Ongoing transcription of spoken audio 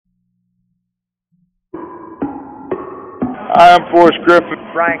I'm Forrest Griffin.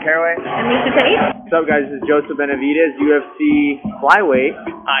 Brian Caraway. And Lisa Tate. What's up, guys? This is Joseph Benavidez, UFC flyweight.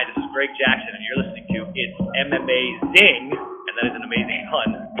 Hi, this is Greg Jackson, and you're listening to It's MMA Zing, and that is an amazing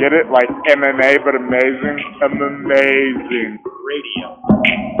pun. Get it? Like MMA, but amazing? Amazing. Radio.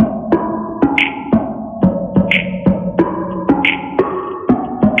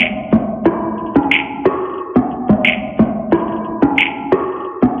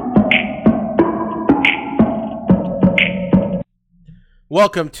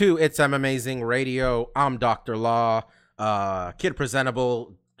 Welcome to It's Amazing Radio. I'm Dr. Law, Kid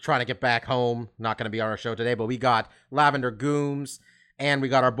Presentable, trying to get back home. Not going to be on our show today, but we got Lavender Gooms, and we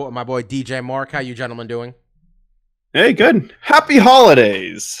got my boy DJ Mark. How you gentlemen doing? Hey, good. Happy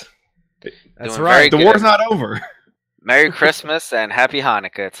holidays. That's Doing right. The war's not over. Merry Christmas and Happy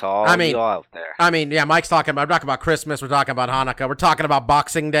Hanukkah to all you all out there. I mean, yeah, Mike's talking about, I'm talking about Christmas. We're talking about Hanukkah. We're talking about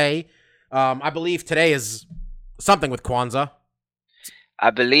Boxing Day. I believe today is something with Kwanzaa. I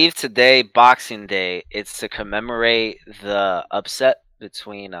believe today, Boxing Day, it's to commemorate the upset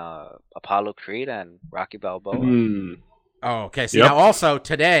between Apollo Creed and Rocky Balboa. Oh, okay. So Yep. now also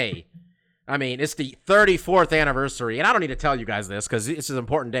today, I mean, it's the 34th anniversary, and I don't need to tell you guys this because this is an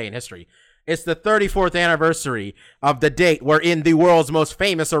important day in history. It's the 34th anniversary of the date where in the world's most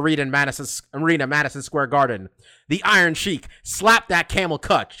famous arena, Madison Square Garden, the Iron Sheik slapped that camel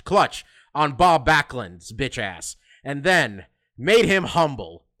clutch on Bob Backlund's bitch ass, and then made him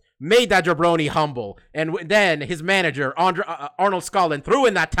humble, made that jabroni humble, and then his manager, Arnold Skolin, threw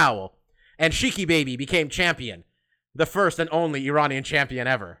in that towel, and Sheiky Baby became champion, the first and only Iranian champion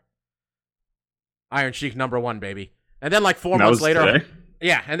ever. Iron Sheik #1, baby. And then like 4 months later, today?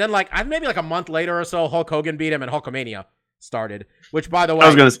 yeah, and then like maybe like a month later or so, Hulk Hogan beat him, and Hulkamania started. Which, by the way, I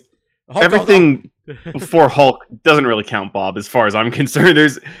was gonna say, everything before Hulk doesn't really count, Bob, as far as I'm concerned.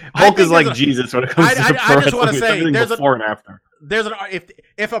 Hulk is like Jesus when it comes to pro I just want to wrestling. say, Everything there's before and after.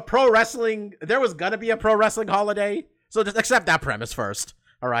 if a pro wrestling, there was gonna be a pro wrestling holiday, so just accept that premise first,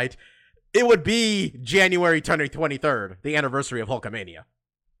 all right? It would be January 23rd, the anniversary of Hulkamania.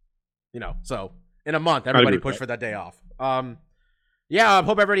 You know, so in a month, everybody push for that day off. Yeah, I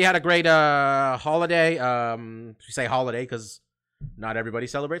hope everybody had a great holiday. We say holiday because not everybody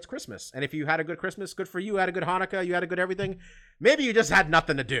celebrates Christmas. And if you had a good Christmas, good for you. Had a good Hanukkah, you had a good everything. Maybe you just had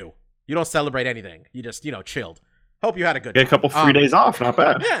nothing to do. You don't celebrate anything. You just, chilled. Hope you had a good Get a couple free days off, not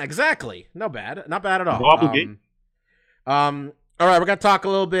bad. Yeah, exactly. No bad. Not bad at all. No obligation. All right, we're going to talk a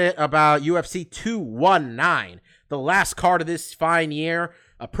little bit about UFC 219, the last card of this fine year.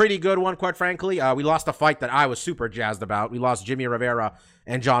 A pretty good one, quite frankly. We lost a fight that I was super jazzed about. We lost Jimmy Rivera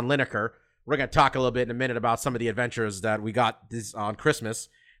and John Lineker. We're going to talk a little bit in a minute about some of the adventures that we got this on Christmas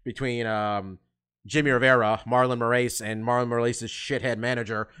between Jimmy Rivera, Marlon Moraes, and Marlon Moraes' shithead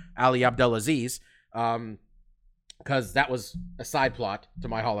manager, Ali Abdelaziz. Because that was a side plot to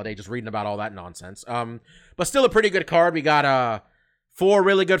my holiday, just reading about all that nonsense. But still a pretty good card. We got 4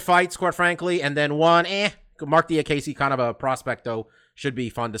 really good fights, quite frankly, and then one, Mark Diakese, kind of a prospect, though. Should be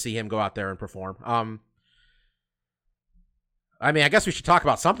fun to see him go out there and perform. I mean, I guess we should talk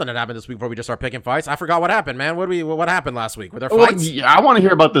about something that happened this week before we just start picking fights. I forgot what happened, man. What happened last week? Were there fights? Yeah, I want to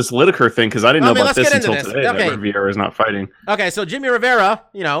hear about this Lineker thing because I didn't know about this until today. Okay. That Rivera is not fighting. Okay, so Jimmy Rivera,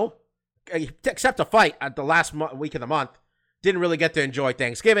 except a fight at the last week of the month, didn't really get to enjoy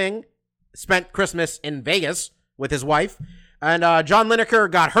Thanksgiving. Spent Christmas in Vegas with his wife, and John Lineker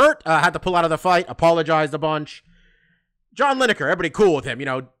got hurt. Had to pull out of the fight. Apologized a bunch. John Lineker, everybody cool with him,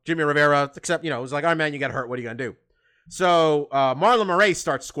 Jimmy Rivera, except, it was like, all right, man, you got hurt. What are you going to do? So Marlon Moraes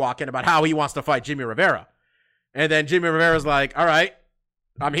starts squawking about how he wants to fight Jimmy Rivera. And then Jimmy Rivera's like, all right,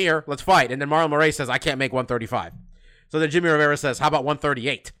 I'm here. Let's fight. And then Marlon Moraes says, I can't make 135. So then Jimmy Rivera says, how about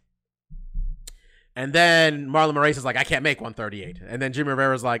 138? And then Marlon Moraes is like, I can't make 138. And then Jimmy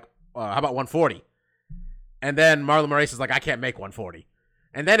Rivera's like, how about 140? And then Marlon Moraes is like, I can't make 140.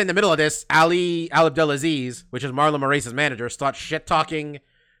 And then in the middle of this, Ali Abdelaziz, which is Marlon Moraes' manager, starts shit-talking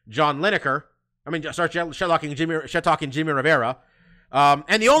John Lineker. Start shit-talking Jimmy Rivera.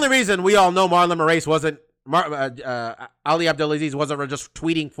 And the only reason we all know Marlon Moraes wasn't, Ali Abdelaziz wasn't just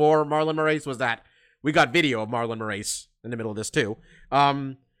tweeting for Marlon Moraes was that we got video of Marlon Moraes in the middle of this too.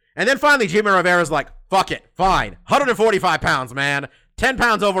 And then finally Jimmy Rivera's like, fuck it, fine. 145 pounds, man. 10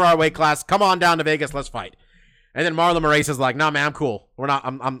 pounds over our weight class. Come on down to Vegas, let's fight. And then Marlon Moraes is like, nah, man, I'm cool.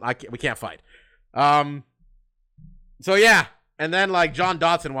 We can't fight. So yeah. And then like John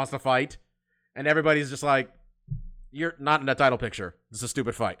Dodson wants to fight. And everybody's just like, you're not in the title picture. This is a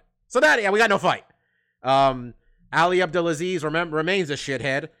stupid fight. So we got no fight. Ali Abdelaziz remains a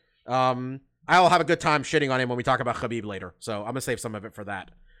shithead. I'll have a good time shitting on him when we talk about Khabib later. So I'm going to save some of it for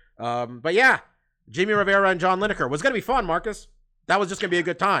that. But yeah, Jimmy Rivera and John Lineker was going to be fun, Marcus. That was just going to be a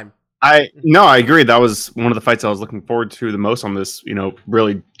good time. I agree. That was one of the fights I was looking forward to the most on this,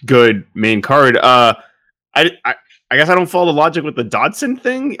 really good main card. I guess I don't follow the logic with the Dodson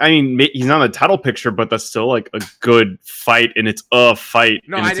thing. I mean, he's not in the title picture, but that's still like a good fight, and it's a fight.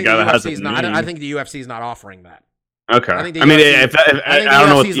 No, and I it's think a guy the that has UFC's a not. name. I think the UFC is not offering that. Okay. I think the I mean, UFC I don't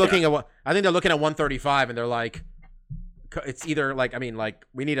know. UFC's looking at what I think they're looking at 135, and they're like, it's either like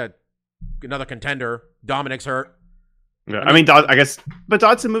we need another contender. Dominic's hurt. Yeah, I mean, I guess, but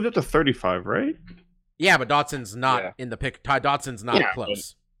Dodson moved up to 35, right? Yeah, but Dodson's not in the pick. Ty Dodson's not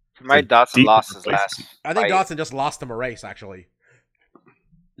close. Right, Dodson lost his last. I think Dodson just lost him a race, actually.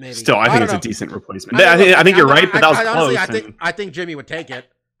 Maybe. Still, I think it's know. a decent replacement. I think you're right, but that was honestly, close. I think Jimmy would take it.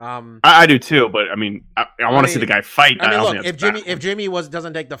 I do too, but I mean, I want to see the guy fight. I mean, look, if Jimmy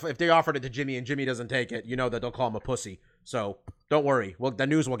doesn't take if they offered it to Jimmy and Jimmy doesn't take it, that they'll call him a pussy. So don't worry, the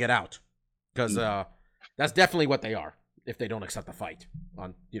news will get out because that's definitely what they are if they don't accept the fight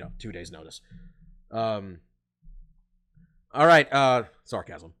on 2 days' notice. All right,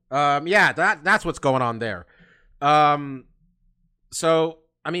 sarcasm. Yeah, that's what's going on there. So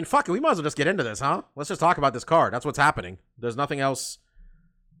I mean, fuck it, we might as well just get into this, huh? Let's just talk about this card. That's what's happening. There's nothing else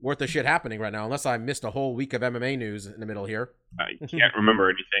worth the shit happening right now, unless I missed a whole week of MMA news in the middle here. I can't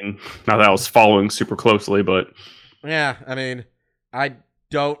remember anything. Not that I was following super closely, but yeah, I mean, I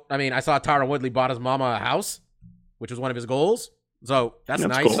saw Tyron Woodley bought his mama a house, which was one of his goals. So that's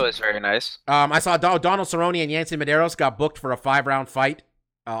nice. Cool. So it's very nice. I saw Donald Cerrone and Yancy Medeiros got booked for a 5-round fight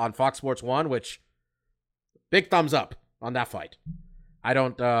on Fox Sports 1, which big thumbs up on that fight. I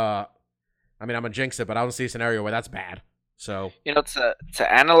don't. I'm gonna jinx it, but I don't see a scenario where that's bad. So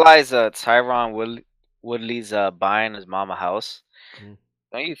to analyze Tyron Woodley's buying his mom a house,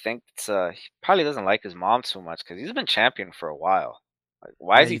 don't you think he probably doesn't like his mom too much because he's been champion for a while? Like,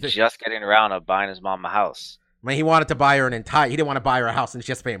 why is he just getting around to buying his mom a house? I mean, he wanted to buy her he didn't want to buy her a house and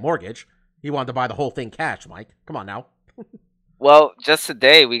just pay a mortgage. He wanted to buy the whole thing cash, Mike. Come on now. Well, just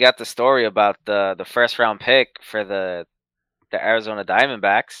today we got the story about the first round pick for the Arizona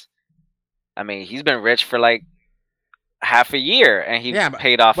Diamondbacks. I mean, he's been rich for like half a year, and he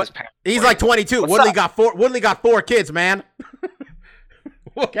paid off his parents. He's like 22. Woodley got 4 kids, man.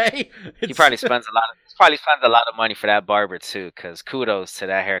 Okay. He probably spends a lot of money for that barber too, because kudos to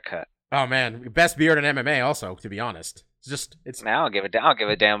that haircut. Oh man, best beard in MMA. Also, to be honest, Man, I don't give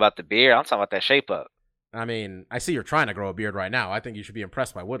a damn about the beard. I'm talking about that shape up. I mean, I see you're trying to grow a beard right now. I think you should be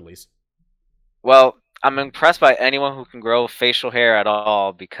impressed by Woodley's. Well, I'm impressed by anyone who can grow facial hair at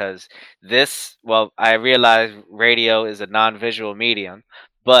all because I realize radio is a non-visual medium,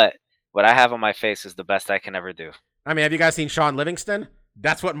 but what I have on my face is the best I can ever do. I mean, have you guys seen Sean Livingston?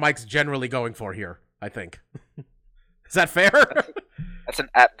 That's what Mike's generally going for here, I think. Is that fair? That's an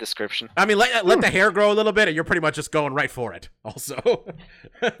apt description. I mean, let the hair grow a little bit, and you're pretty much just going right for it. Also,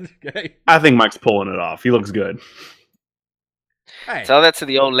 okay. I think Mike's pulling it off. He looks good. Hey. Tell that to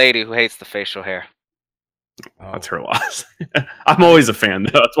the old lady who hates the facial hair. Oh. That's her loss. I'm always a fan,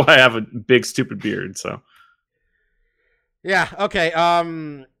 though. That's why I have a big, stupid beard. So, yeah. Okay.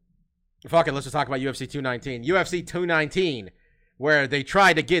 Fuck it. Let's just talk about UFC 219. UFC 219. Where they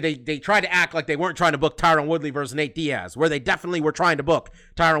tried to act like they weren't trying to book Tyron Woodley versus Nate Diaz, where they definitely were trying to book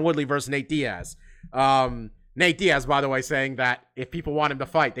Tyron Woodley versus Nate Diaz. Nate Diaz, by the way, saying that if people want him to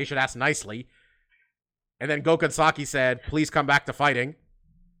fight, they should ask nicely. And then Gokhan Saki said, "Please come back to fighting."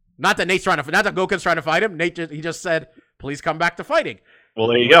 Not that Gokhan's trying to fight him. He just said, "Please come back to fighting." Well,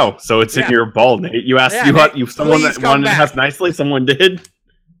 there you go. So it's in your ball, Nate. You asked someone that wanted to ask nicely. Someone did.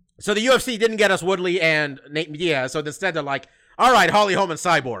 So the UFC didn't get us Woodley and Nate Diaz. So instead, they're like, all right, Holly Holm and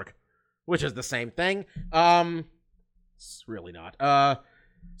Cyborg, which is the same thing. It's really not.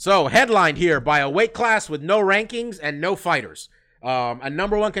 So headlined here by a weight class with no rankings and no fighters. A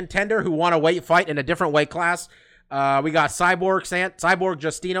number one contender who won a fight in a different weight class. We got Cyborg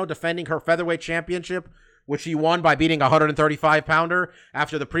Justino defending her featherweight championship, which she won by beating a 135-pounder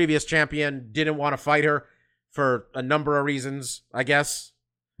after the previous champion didn't want to fight her for a number of reasons, I guess.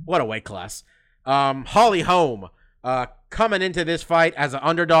 What a weight class. Holly Holm. Coming into this fight as an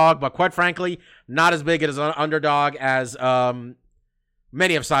underdog, but quite frankly, not as big as an underdog as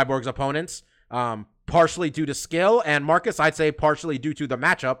many of Cyborg's opponents, partially due to skill, and Marcus, I'd say partially due to the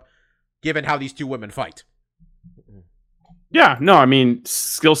matchup, given how these two women fight. Yeah, no, I mean,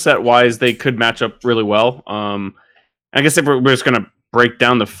 skill set wise, they could match up really well. I guess if we're just going to break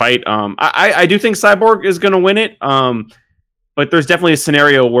down the fight, I do think Cyborg is going to win it. But there's definitely a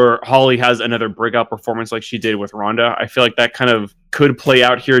scenario where Holly has another breakout performance like she did with Ronda. I feel like that kind of could play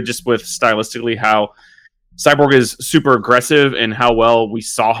out here just with stylistically how Cyborg is super aggressive in how well we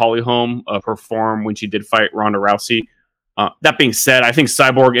saw Holly Holm perform when she did fight Ronda Rousey. That being said, I think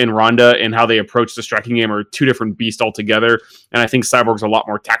Cyborg and Ronda and how they approach the striking game are two different beasts altogether. And I think Cyborg's a lot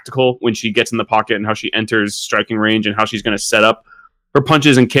more tactical when she gets in the pocket and how she enters striking range and how she's going to set up her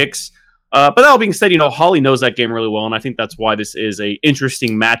punches and kicks. But that all being said, Holly knows that game really well. And I think that's why this is a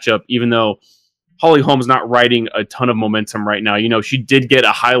interesting matchup, even though Holly Holm's not riding a ton of momentum right now. She did get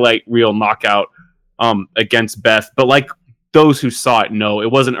a highlight reel knockout against Beth. But like those who saw it know,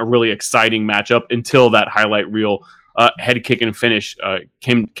 it wasn't a really exciting matchup until that highlight reel head kick and finish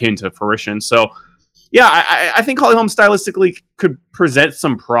came to fruition. So, yeah, I think Holly Holm stylistically could present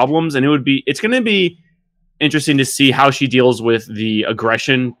some problems, and it's going to be interesting to see how she deals with the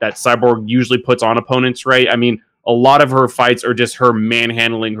aggression that Cyborg usually puts on opponents, right? I mean, a lot of her fights are just her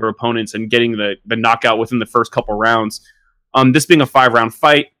manhandling her opponents and getting the knockout within the first couple rounds. This being a 5-round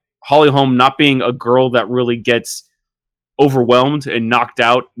fight, Holly Holm not being a girl that really gets overwhelmed and knocked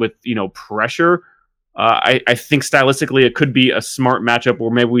out with, pressure. I think stylistically it could be a smart matchup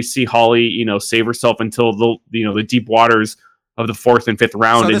where maybe we see Holly, save herself until the deep waters of the 4th and 5th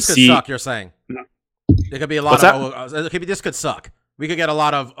round. So this could suck, you're saying? There could be a lot this could suck. We could get a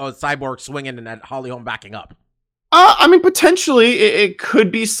lot of Cyborg swinging and that Holly Holm backing up. Potentially it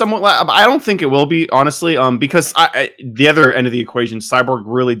could be somewhat. I don't think it will be, honestly, because the other end of the equation, Cyborg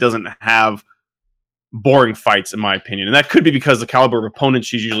really doesn't have boring fights, in my opinion, and that could be because the caliber of opponent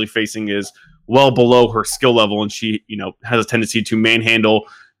she's usually facing is well below her skill level, and she, has a tendency to manhandle,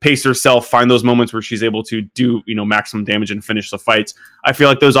 pace herself, find those moments where she's able to do, maximum damage and finish the fights. I feel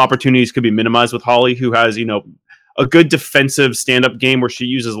like those opportunities could be minimized with Holly, who has, a good defensive stand-up game where she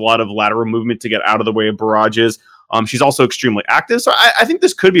uses a lot of lateral movement to get out of the way of barrages. She's also extremely active, so I think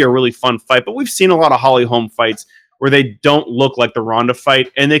this could be a really fun fight, but we've seen a lot of Holly Holm fights where they don't look like the Ronda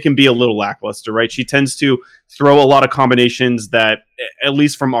fight, and they can be a little lackluster, right? She tends to throw a lot of combinations that, at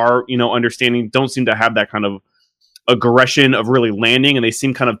least from our, understanding, don't seem to have that kind of aggression of really landing, and they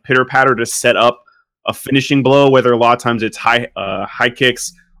seem kind of pitter-patter to set up a finishing blow, whether a lot of times it's high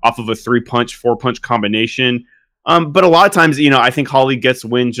kicks off of a 3-punch, 4-punch combination. But a lot of times, I think Holly gets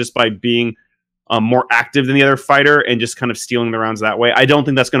wins just by being more active than the other fighter and just kind of stealing the rounds that way. I don't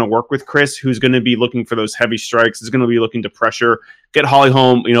think that's going to work with Chris, who's going to be looking for those heavy strikes, is going to be looking to pressure, get Holly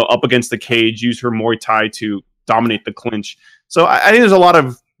Holm, up against the cage, use her Muay Thai to dominate the clinch. So I think there's a lot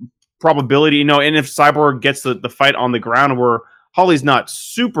of probability, and if Cyborg gets the fight on the ground where Holly's not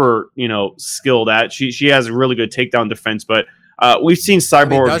super, skilled at, she has a really good takedown defense, but we've seen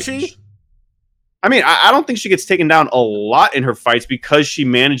Cyborg. Does she? I don't think she gets taken down a lot in her fights because she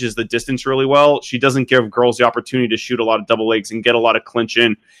manages the distance really well. She doesn't give girls the opportunity to shoot a lot of double legs and get a lot of clinch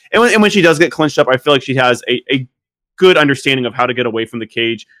in. And when she does get clinched up, I feel like she has a good understanding of how to get away from the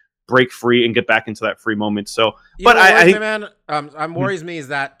cage, break free, and get back into that free moment. So, but I think, worries me is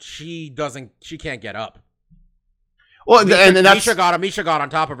that she can't get up. Well, that's Misha got on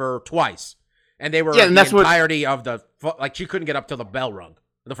top of her twice, and they were entirety of she couldn't get up till the bell rung.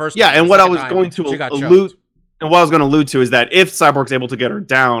 The first time, and what I was going to allude to is that if Cyborg's able to get her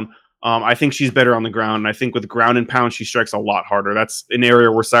down, I think she's better on the ground. And I think with ground and pound, she strikes a lot harder. That's an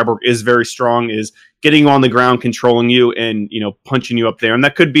area where Cyborg is very strong, is getting you on the ground, controlling you, and punching you up there. And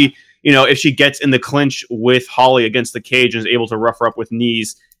that could be, if she gets in the clinch with Holly against the cage and is able to rough her up with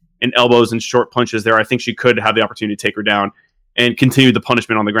knees and elbows and short punches there, I think she could have the opportunity to take her down and continue the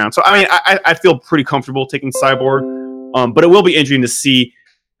punishment on the ground. So I feel pretty comfortable taking Cyborg, but it will be interesting to see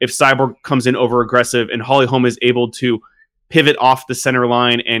if Cyborg comes in over aggressive and Holly Holm is able to pivot off the center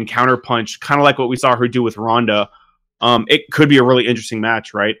line and counter punch, kind of like what we saw her do with Ronda. It could be a really interesting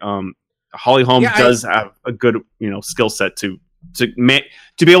match, right? Holly Holm does have a good, skill set to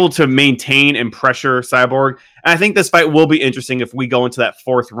be able to maintain and pressure Cyborg. And I think this fight will be interesting if we go into that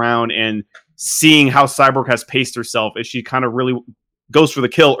 4th round and seeing how Cyborg has paced herself as she kind of really goes for the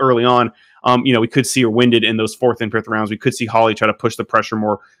kill early on. We could see her winded in those 4th and 5th rounds. We could see Holly try to push the pressure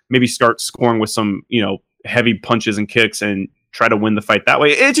more, maybe start scoring with some, heavy punches and kicks and try to win the fight that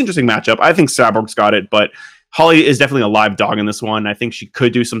way. It's an interesting matchup. I think Cyborg's got it, but Holly is definitely a live dog in this one. I think she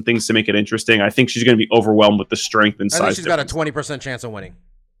could do some things to make it interesting. I think she's going to be overwhelmed with the strength and size. I think she's got a 20% chance of winning.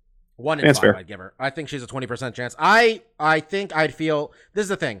 1 in 5, I'd give her. I think she's a 20% chance. I think I'd feel, this is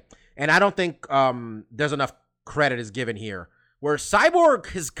the thing, and I don't think there's enough credit is given here, where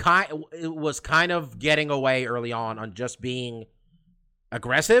Cyborg was kind of getting away early on just being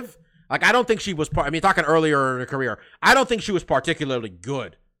aggressive. Like, I don't think she was, talking earlier in her career, I don't think she was particularly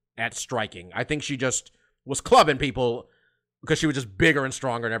good at striking. I think she just was clubbing people because she was just bigger and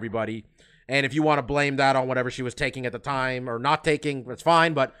stronger than everybody. And if you want to blame that on whatever she was taking at the time or not taking, that's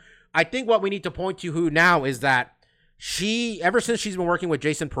fine. But I think what we need to point to who now is that ever since she's been working with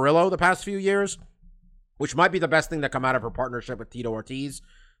Jason Perillo the past few years, which might be the best thing that come out of her partnership with Tito Ortiz,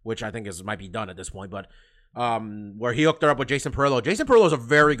 which I think might be done at this point, but where he hooked her up with Jason Perillo. Jason Perillo is a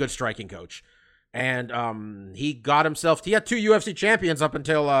very good striking coach. And he had 2 UFC champions up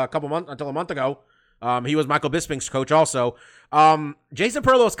until a month ago. He was Michael Bisping's coach also. Jason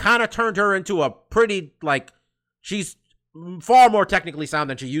Perillo's kind of turned her into a pretty, she's far more technically sound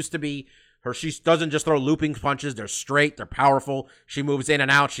than she used to be. She doesn't just throw looping punches. They're straight. They're powerful. She moves in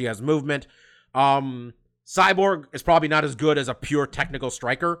and out. She has movement. Cyborg is probably not as good as a pure technical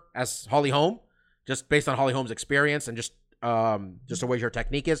striker as Holly Holm, just based on Holly Holm's experience and just the way her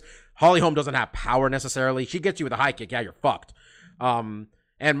technique is. Holly Holm doesn't have power necessarily. She gets you with a high kick. Yeah, you're fucked. I'm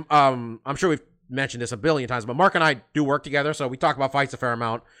sure we've mentioned this a billion times, but Mark and I do work together, so we talk about fights a fair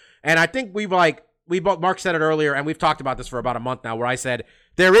amount. And I think Mark said it earlier, and we've talked about this for about a month now, where I said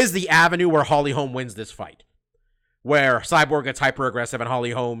there is the avenue where Holly Holm wins this fight, where Cyborg gets hyper aggressive and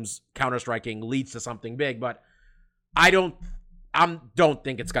Holly Holm's counter striking leads to something big, but I don't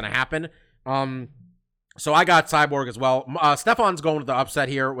think it's gonna happen. So I got Cyborg as well. Stefan's going to the upset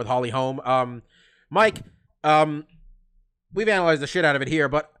here with Holly Holm. Mike, we've analyzed the shit out of it here,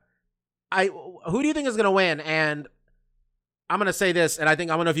 but who do you think is going to win? And I'm going to say this, and I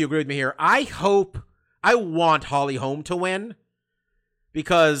don't know if you agree with me here. I want Holly Holm to win,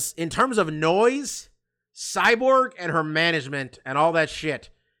 because in terms of noise, Cyborg and her management and all that shit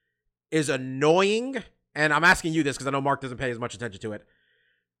is annoying. And I'm asking you this because I know Mark doesn't pay as much attention to it.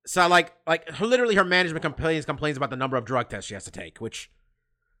 So literally her management complains about the number of drug tests she has to take, which,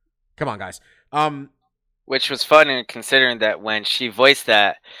 come on, guys. Which was funny considering that when she voiced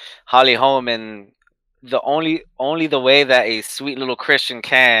that, Holly Holm, and only the way that a sweet little Christian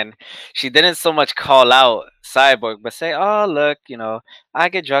can, she didn't so much call out Cyborg, but say, "Oh, look, I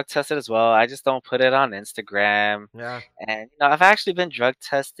get drug tested as well. I just don't put it on Instagram." Yeah. And I've actually been drug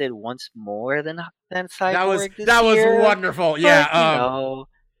tested once more than Cyborg. That was wonderful. But, yeah.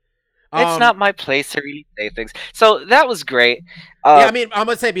 It's not my place to really say things. So that was great. Yeah, I mean, I'm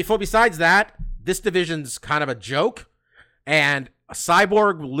going to say, besides that, this division's kind of a joke, and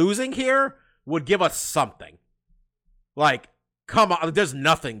Cyborg losing here would give us something. Come on, there's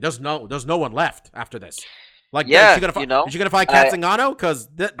nothing. There's no one left after this. Is she gonna fight Kat Zingano? Because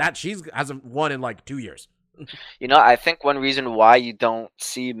she hasn't won in 2 years. I think one reason why you don't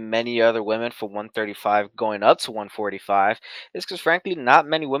see many other women from 135 going up to 145 is because, frankly, not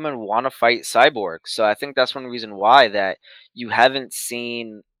many women want to fight Cyborg. So I think that's one reason why that you haven't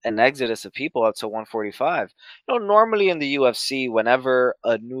seen an exodus of people up to 145. Normally in the UFC, whenever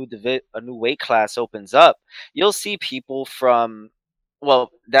a new weight class opens up, you'll see people from, well,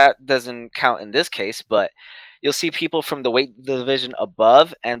 that doesn't count in this case, but you'll see people from the weight division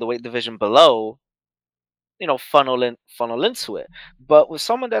above and the weight division below, funnel into it. But with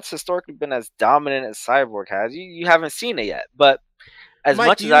someone that's historically been as dominant as Cyborg has, you haven't seen it yet. But as Mike,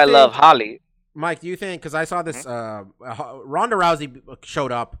 much as I love Holly, Mike, do you think, because I saw this, Ronda Rousey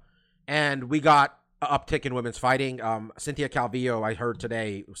showed up, and we got an uptick in women's fighting. Cynthia Calvillo, I heard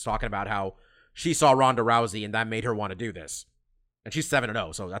today, was talking about how she saw Ronda Rousey, and that made her want to do this. And she's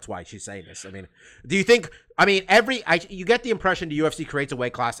 7-0, so that's why she's saying this. I mean, do you think, you get the impression the UFC creates a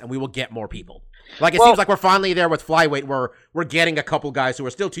weight class, and we will get more people. Seems like we're finally there with flyweight, where we're getting a couple guys who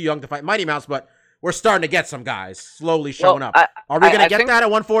are still too young to fight Mighty Mouse, but we're starting to get some guys slowly showing up. Are we going to get that at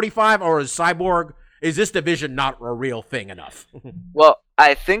 145, or is this division not a real thing enough? Well,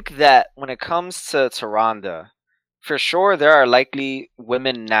 I think that when it comes to Ronda, for sure there are likely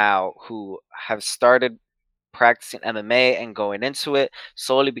women now who have started practicing MMA and going into it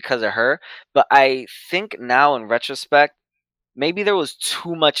solely because of her. But I think now in retrospect, maybe there was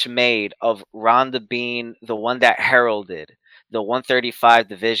too much made of Ronda being the one that heralded the 135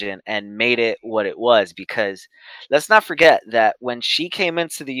 division and made it what it was, because let's not forget that when she came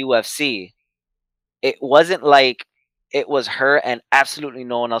into the UFC, it wasn't like it was her and absolutely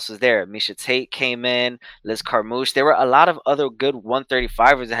no one else was there. Miesha Tate came in, Liz Carmouche. There were a lot of other good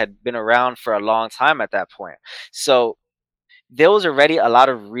 135ers that had been around for a long time at that point. So there was already a lot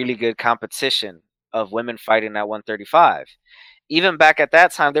of really good competition of women fighting at 135. Even back at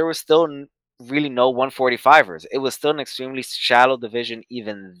that time, there was still really no 145ers. It was still an extremely shallow division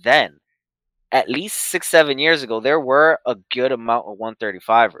even then. At least 6-7 years ago, there were a good amount of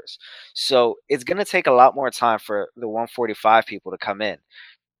 135ers. So it's going to take a lot more time for the 145 people to come in.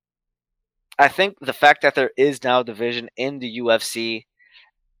 I think the fact that there is now a division in the UFC,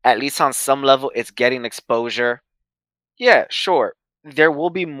 at least on some level, it's getting exposure. Yeah, sure. There will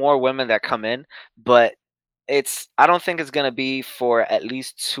be more women that come in, but I don't think it's gonna be for at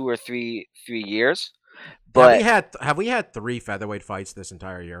least 2 or 3 years. Have But we had 3 featherweight fights this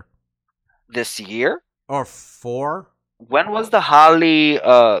entire year? this year, Or 4? when was the Holly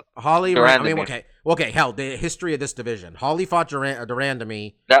Holly, Durand I mean, to me? okay, hell, the history of this division. Holly fought Durand to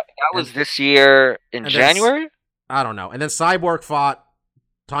me. That was this year in and then January? I don't know. And then Cyborg fought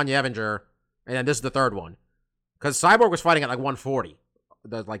Tanya Evinger, and then this is the third one. Because Cyborg was fighting at like 140,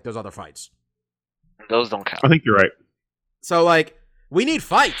 like those other fights. Those don't count. I think you're right. So, like, we need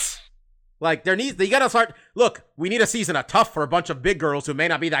fights. Like, you gotta start. Look, we need a season of tough for a bunch of big girls who may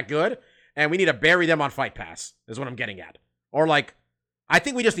not be that good, and we need to bury them on Fight Pass, is what I'm getting at. Or, like, I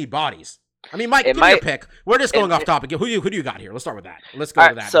think we just need bodies. I mean, Mike, give me your pick. We're just going off topic. Who do you got here? Let's start with that. Let's go All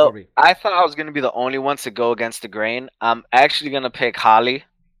with right, that. so I thought I was going to be the only one to go against the grain. I'm actually going to pick Holly.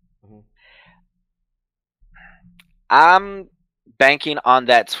 Mhm. I'm banking on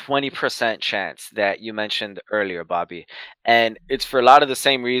that 20% chance that you mentioned earlier, Bobby. And it's for a lot of the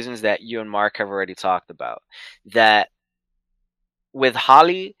same reasons that you and Mark have already talked about. That with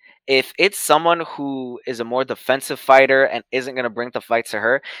Holly, if it's someone who is a more defensive fighter and isn't going to bring the fight to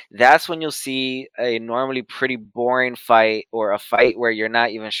her, that's when you'll see a normally pretty boring fight, or a fight where you're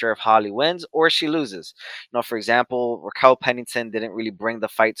not even sure if Holly wins or she loses. You know, for example, Raquel Pennington didn't really bring the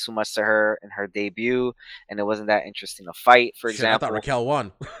fight too much to her in her debut, and it wasn't that interesting a fight, for Shit, example. I thought Raquel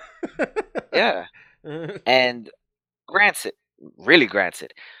won. Yeah. And really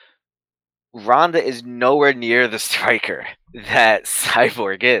granted, Ronda is nowhere near the striker that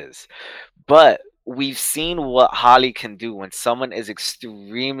Cyborg is. But we've seen what Holly can do when someone is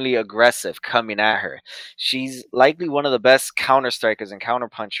extremely aggressive coming at her. She's likely one of the best counter strikers and counter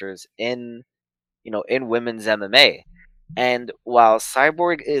punchers in women's MMA. And while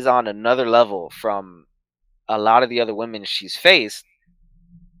Cyborg is on another level from a lot of the other women she's faced,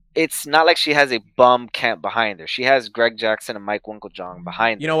 it's not like she has a bum camp behind her. She has Greg Jackson and Mike Winkeljohn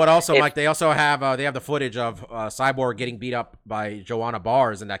behind her. You know what? Also, Mike, they also have the footage of Cyborg getting beat up by Joanna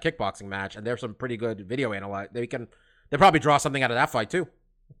Bars in that kickboxing match, and there's some pretty good video analyze. They probably draw something out of that fight too.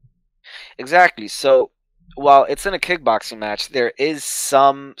 Exactly. So while it's in a kickboxing match, there is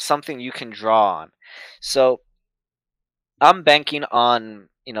something you can draw on. So I'm banking on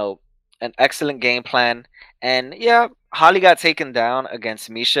an excellent game plan, and yeah, Holly got taken down against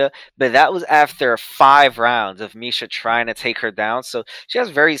Misha, but that was after 5 rounds of Misha trying to take her down. So she has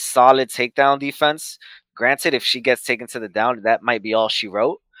very solid takedown defense. Granted, if she gets taken to the down, that might be all she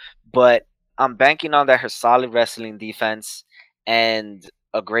wrote. But I'm banking on that, her solid wrestling defense and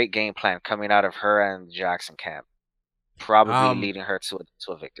a great game plan coming out of her and Jackson camp, probably leading her to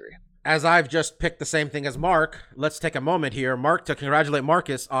a victory. As I've just picked the same thing as Mark, let's take a moment here, Mark, to congratulate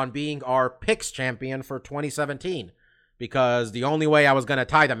Marcus on being our picks champion for 2017. Because the only way I was going to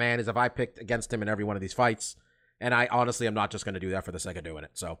tie the man is if I picked against him in every one of these fights. And I honestly am not just going to do that for the sake of doing it.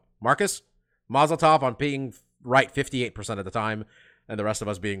 So, Marcus, mazel tov on being right 58% of the time, and the rest of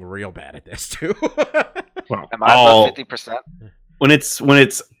us being real bad at this, too. Well, am I above 50%? When it's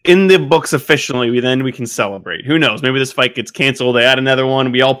in the books officially, we can celebrate. Who knows? Maybe this fight gets canceled. They add another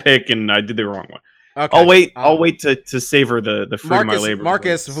one. We all pick, and I did the wrong one. Okay. I'll wait to savor the fruit of my labor.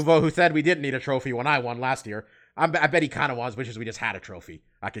 Marcus, who said we didn't need a trophy when I won last year, I bet he kind of wants, which is we just had a trophy.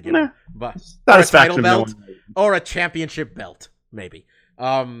 I could get him, but or a title belt or a championship belt, maybe.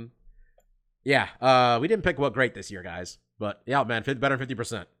 Yeah. We didn't pick what great this year, guys, but yeah, man, better than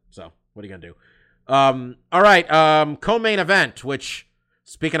 50%. So what are you gonna do? All right. Co-main event, which,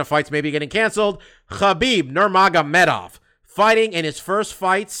 speaking of fights maybe getting canceled, Khabib Nurmagomedov fighting in his first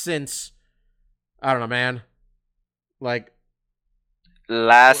fight since, I don't know, man, like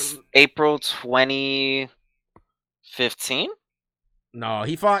last April 2015. No,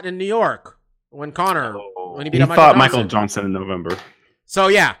 he fought in New York when he beat He up fought Michael Michael Johnson in November. So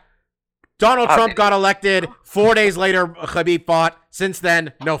yeah, Donald Trump got elected. 4 days later, Khabib fought. Since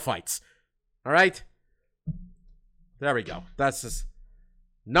then, no fights. All right, there we go. That's just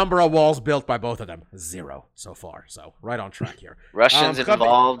number of walls built by both of them, 0 so far. So right on track here. Russians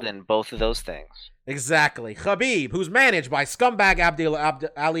involved in both of those things. Exactly. Khabib, who's managed by scumbag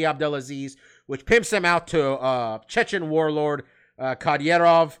Ali Abdelaziz, which pimps him out to Chechen warlord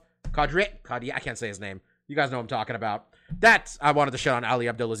Kadyrov. I can't say his name. You guys know what I'm talking about. I wanted to shut on Ali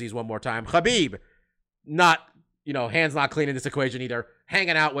Abdelaziz one more time. Khabib, hands not clean in this equation either.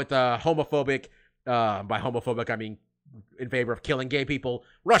 Hanging out with homophobic, by homophobic I mean in favor of killing gay people,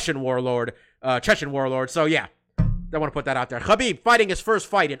 Russian warlord, Chechen warlord. So yeah, I want to put that out there. Khabib fighting his first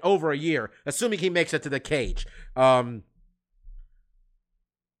fight in over a year, assuming he makes it to the cage.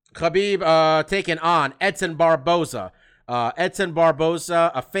 Khabib taking on Edson Barboza. Edson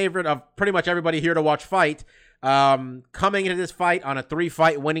Barboza, a favorite of pretty much everybody here to watch fight. Coming into this fight on a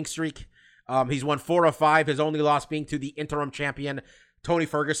 3-fight winning streak. He's won 4 of 5, his only loss being to the interim champion, Tony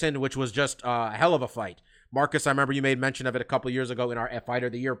Ferguson, which was just a hell of a fight. Marcus, I remember you made mention of it a couple years ago in our Fighter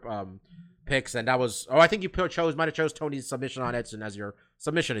of the Year picks, and that was, I think you might have chose Tony's submission on Edson as your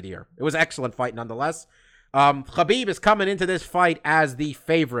submission of the year. It was an excellent fight nonetheless. Khabib is coming into this fight as the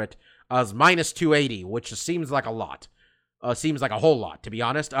favorite, as minus 280, which seems like a lot. Seems like a whole lot, to be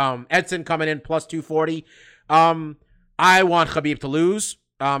honest. Edson coming in plus 240. I want Khabib to lose.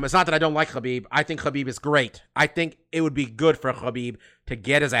 It's not that I don't like Khabib. I think Khabib is great. I think it would be good for Khabib to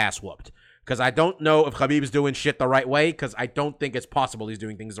get his ass whooped. Because I don't know if Khabib's doing shit the right way, because I don't think it's possible he's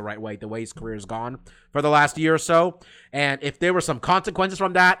doing things the right way, the way his career's gone for the last year or so. And if there were some consequences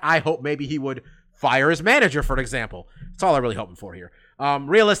from that, I hope maybe he would fire his manager, for example. That's all I'm really hoping for here.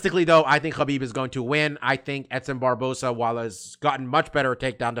 Realistically, though, I think Khabib is going to win. I think Edson Barboza, while has gotten much better at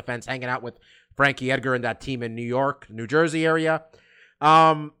takedown defense, hanging out with Frankie Edgar and that team in New York, New Jersey area.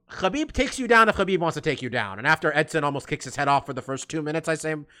 Khabib takes you down if Khabib wants to take you down. And after Edson almost kicks his head off for the first 2 minutes, I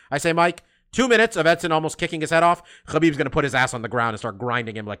say, Mike, 2 minutes of Edson almost kicking his head off, Khabib's going to put his ass on the ground and start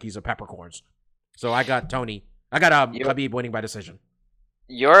grinding him like he's a peppercorns. So I got Khabib winning by decision.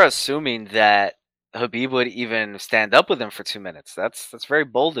 You're assuming that Khabib would even stand up with him for 2 minutes. That's very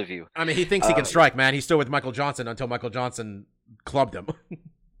bold of you. I mean, he thinks he can strike, man. He's still with Michael Johnson until Michael Johnson clubbed him.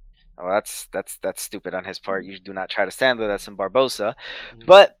 Well, that's stupid on his part. You do not try to stand with Edson Barboza.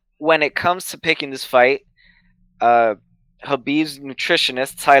 But when it comes to picking this fight, Khabib's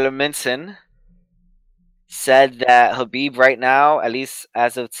nutritionist, Tyler Minson, said that Khabib right now, at least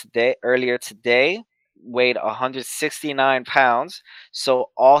as of today, earlier today, weighed 169 pounds. So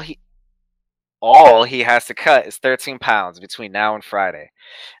all he has to cut is 13 pounds between now and Friday.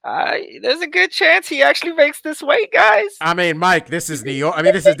 There's a good chance he actually makes this weight, guys. I mean, Mike, this is New York. I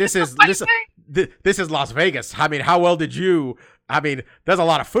mean, this is Las Vegas. I mean, how well did you? I mean, there's a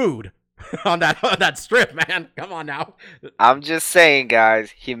lot of food on that strip, man. Come on now. I'm just saying, guys,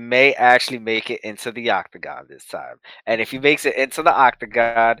 he may actually make it into the octagon this time. And if he makes it into the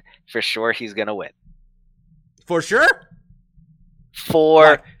octagon, for sure he's gonna win. For sure?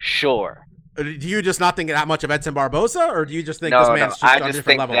 For sure. Do you just not think that much of Edson Barboza, or do you just think this man's just I on a just different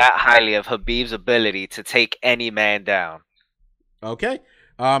think level? that highly of Khabib's ability to take any man down. Okay.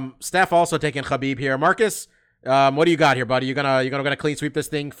 Steph also taking Khabib here. Marcus, what do you got here, buddy? You gonna clean sweep this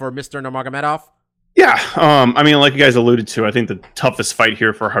thing for Mr. Nurmagomedov? Yeah, I mean, like you guys alluded to, I think the toughest fight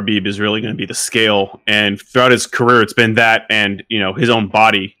here for Khabib is really going to be the scale. And throughout his career, it's been that and, his own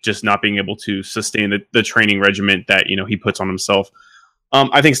body just not being able to sustain the training regimen that, he puts on himself.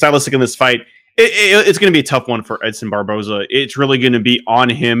 I think stylistic in this fight, it's going to be a tough one for Edson Barboza. It's really going to be on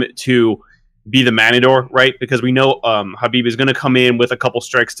him to be the matador, right? Because we know Khabib is going to come in with a couple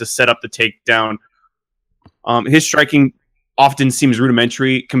strikes to set up the takedown. His striking often seems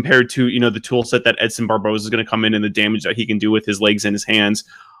rudimentary compared to, the tool set that Edson Barboza is going to come in and the damage that he can do with his legs and his hands.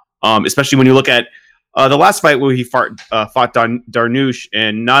 Especially when you look at the last fight where he fought Darnoush,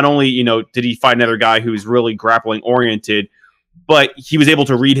 and not only, did he fight another guy who's really grappling oriented, but he was able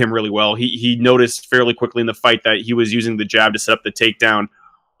to read him really well. He noticed fairly quickly in the fight that he was using the jab to set up the takedown,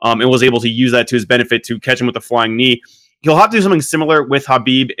 and was able to use that to his benefit to catch him with a flying knee. He'll have to do something similar with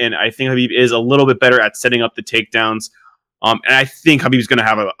Khabib, and I think Khabib is a little bit better at setting up the takedowns. And I think Khabib's going to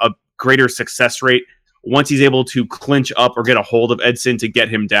have a greater success rate once he's able to clinch up or get a hold of Edson to get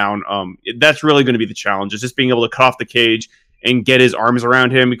him down. That's really going to be the challenge, is just being able to cut off the cage and get his arms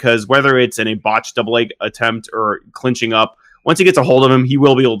around him, because whether it's in a botched double leg attempt or clinching up, once he gets a hold of him, he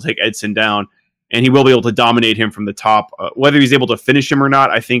will be able to take Edson down, and he will be able to dominate him from the top. Whether he's able to finish him or not,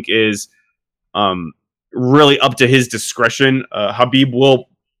 I think is really up to his discretion. Khabib will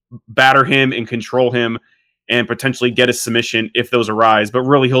batter him and control him and potentially get a submission if those arise, but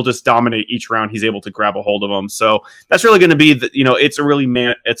really he'll just dominate each round he's able to grab a hold of him. So that's really going to be,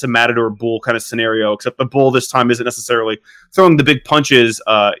 it's a matador bull kind of scenario, except the bull this time isn't necessarily throwing the big punches.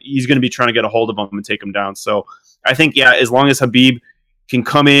 He's going to be trying to get a hold of him and take him down. So I think, as long as Khabib can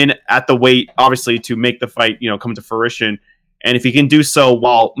come in at the weight, obviously, to make the fight, come to fruition, and if he can do so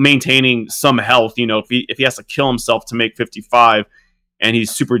while maintaining some health, if he has to kill himself to make 55 and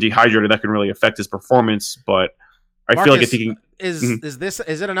he's super dehydrated, that can really affect his performance. But I feel like if he can, is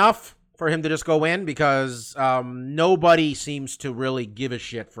it enough for him to just go in? Because nobody seems to really give a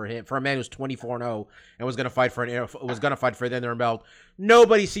shit for him, for a man who's 24-0 and was going to fight for the interim belt.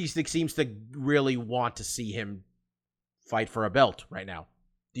 Nobody seems to really want to see him fight for a belt right now.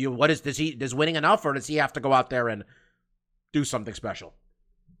 Does winning enough, or does he have to go out there and do something special?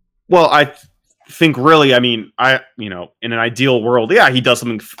 Well, think really, I mean, in an ideal world, yeah, he does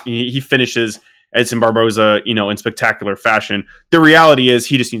something. He finishes Edson Barboza, in spectacular fashion. The reality is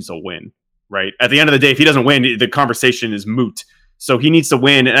he just needs to win, right? At the end of the day, if he doesn't win, the conversation is moot. So he needs to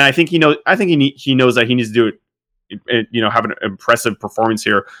win, and I think he knows that he needs to do it. Have an impressive performance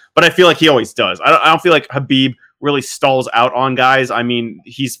here, but I feel like he always does. I don't feel like Khabib really stalls out on guys. I mean,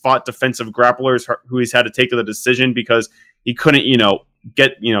 he's fought defensive grapplers who he's had to take to the decision because he couldn't,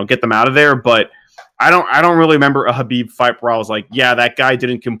 get them out of there. But I don't really remember a Khabib fight where I was like, yeah, that guy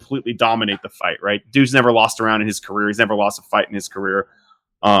didn't completely dominate the fight, right? Dude's never lost a round in his career. He's never lost a fight in his career.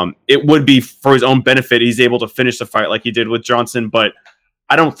 It would be for his own benefit. He's able to finish the fight like he did with Johnson, but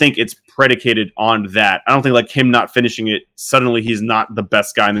I don't think it's predicated on that. I don't think like him not finishing it, suddenly he's not the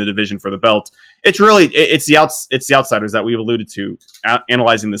best guy in the division for the belt. It's the outsiders that we've alluded to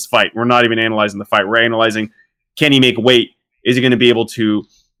analyzing this fight. We're not even analyzing the fight. We're analyzing, can he make weight? Is he going to be able to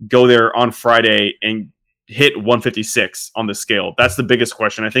go there on Friday and hit 156 on the scale? That's the biggest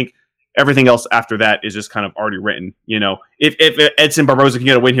question. I think everything else after that is just kind of already written. If Edson Barboza can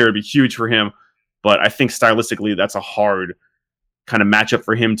get a win here, it'd be huge for him. But I think stylistically, that's a hard kind of matchup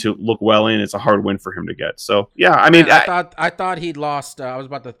for him to look well in. It's a hard win for him to get. So yeah, I mean, I thought he'd lost. I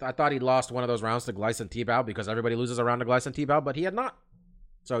thought he'd lost one of those rounds to Gleison Tibau because everybody loses a round to Gleison Tibau, but he had not.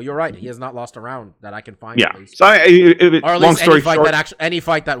 So you're right. He has not lost a round that I can find. Yeah. At least. So or at long least story short, any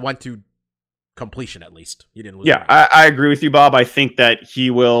fight that went to completion. At least he didn't lose. Yeah, I agree with you, Bob. I think that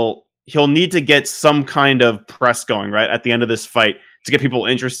he'll need to get some kind of press going right at the end of this fight to get people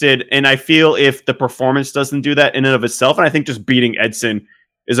interested. And I feel if the performance doesn't do that in and of itself, and I think just beating Edson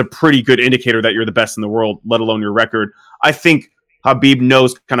is a pretty good indicator that you're the best in the world, let alone your record. I think Khabib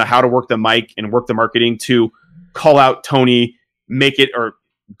knows kind of how to work the mic and work the marketing to call out Tony, make it, or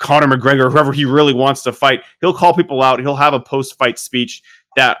Conor McGregor, whoever he really wants to fight. He'll call people out. He'll have a post-fight speech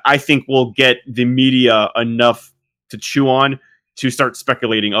that I think will get the media enough to chew on to start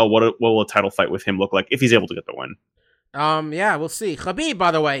speculating, what will a title fight with him look like if he's able to get the win. Yeah, we'll see. Khabib,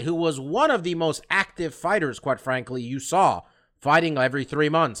 by the way, who was one of the most active fighters, quite frankly, you saw fighting every 3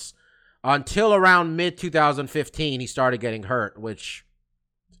 months until around mid-2015, he started getting hurt, which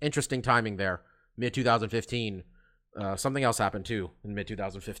interesting timing there. Mid-2015. Something else happened, too, in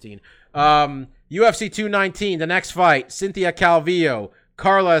mid-2015. UFC 219, the next fight, Cynthia Calvillo,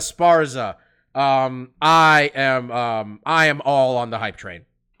 Carla Esparza. I am all on the hype train.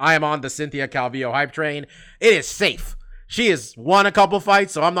 I am on the Cynthia Calvillo hype train. It is safe. She has won a couple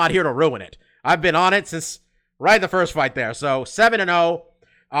fights, so I'm not here to ruin it. I've been on it since right the first fight there. So 7-0.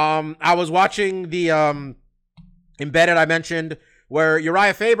 I was watching the Embedded I mentioned where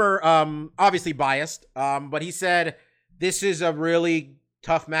Uriah Faber, obviously biased, but he said this is a really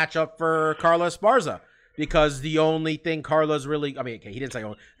tough matchup for Carla Esparza because the only thing Carla's really, he didn't say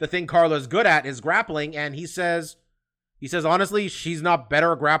only, the thing Carla's good at is grappling, and he says honestly, she's not a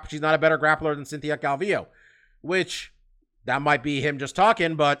better grappler than Cynthia Calvillo, which that might be him just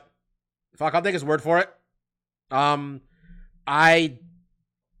talking, but fuck, I'll take his word for it. I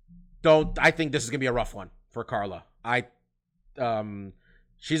think this is gonna be a rough one for Carla.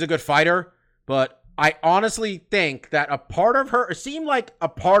 She's a good fighter, but I honestly think that it seemed like a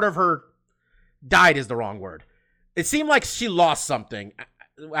part of her died is the wrong word. It seemed like she lost something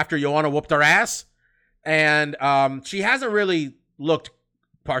after Joanna whooped her ass, and she hasn't really looked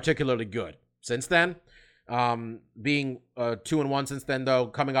particularly good since then. Being 2-1 since then, though,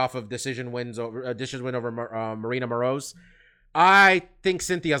 coming off of decision win over Marina Moroz. I think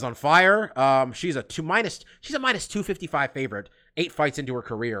Cynthia's on fire. She's a minus 255 favorite, 8 fights into her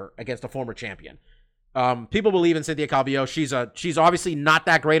career against a former champion. People believe in Cynthia Calvillo. She's obviously not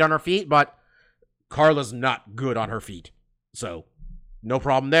that great on her feet, but Carla's not good on her feet. So no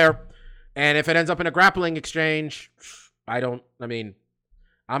problem there. And if it ends up in a grappling exchange, I'm going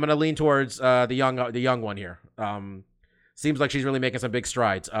to lean towards the young one here. Seems like she's really making some big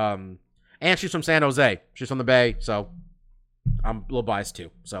strides. And she's from San Jose. She's from the Bay, so I'm a little biased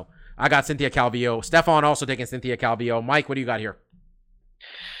too. So I got Cynthia Calvillo. Stefan also taking Cynthia Calvillo. Mike, what do you got here?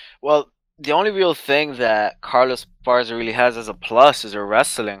 Well, the only real thing that Carla Esparza really has as a plus is her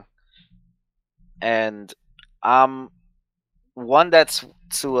wrestling. And I'm one that's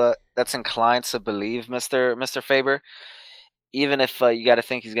inclined to believe Mr. Faber, even if you got to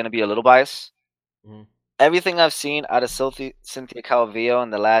think he's going to be a little biased. Mm-hmm. Everything I've seen out of Cynthia Calvillo in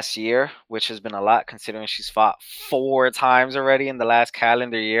the last year, which has been a lot considering she's fought 4 times already in the last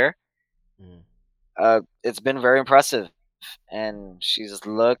calendar year, it's been very impressive. And she's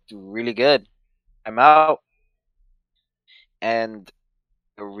looked really good. I'm out. And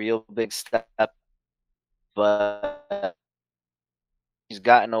a real big step. But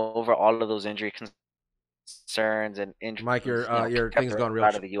gotten over all of those injury concerns and injuries. Mike, your kept thing's her going real.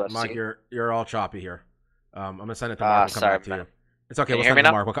 out of the UFC. Mike, you're all choppy here. I'm gonna send it to Mark. We'll come sorry, back to you. man. It's okay. Can We'll you hear send me it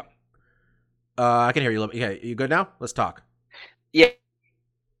to now? Mark. I can hear you. Yeah, you good now? Let's talk. Yeah.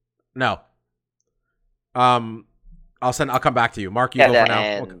 No. I'll come back to you. Mark, you go for now.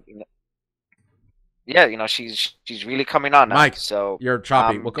 And, she's really coming on now. Mike, so you're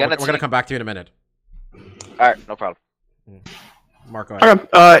choppy. I'm We're gonna come back to you in a minute. All right, no problem. Mark, go ahead.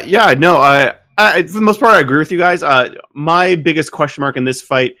 Okay. Yeah. No. For the most part, I agree with you guys. My biggest question mark in this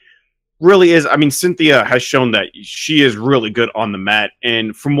fight really is, I mean, Cynthia has shown that she is really good on the mat,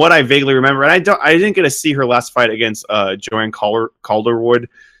 and from what I vaguely remember, and I didn't get to see her last fight against Joanne Calderwood,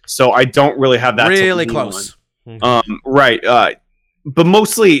 so I don't really have that. Really close. Right. But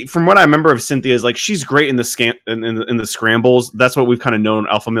mostly, from what I remember of Cynthia, is like she's great in the in the scrambles. That's what we've kind of known.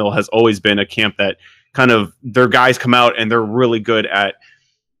 Alpha Male has always been a camp that kind of their guys come out and they're really good at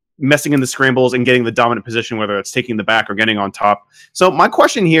messing in the scrambles and getting the dominant position, whether it's taking the back or getting on top. So my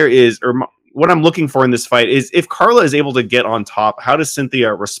question here is, what I'm looking for in this fight is, if Carla is able to get on top, how does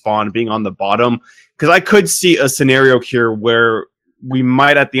Cynthia respond being on the bottom? Because I could see a scenario here where we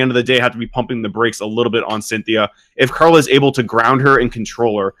might, at the end of the day, have to be pumping the brakes a little bit on Cynthia if Carla is able to ground her and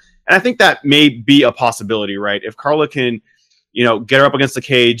control her. And I think that may be a possibility, right? If Carla can, get her up against the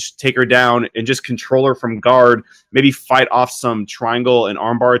cage, take her down, and just control her from guard, maybe fight off some triangle and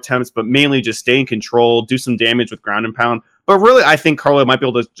armbar attempts, but mainly just stay in control, do some damage with ground and pound. But really, I think Carla might be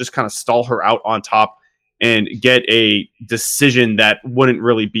able to just kind of stall her out on top and get a decision that wouldn't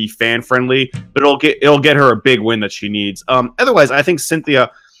really be fan friendly, but it'll get her a big win that she needs. Otherwise, I think Cynthia,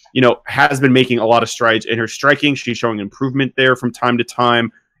 has been making a lot of strides in her striking. She's showing improvement there from time to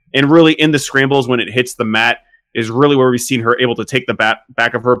time, and really in the scrambles when it hits the mat is really where we've seen her able to take the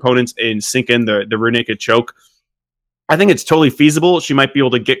back of her opponents and sink in the rear naked choke. I think it's totally feasible. She might be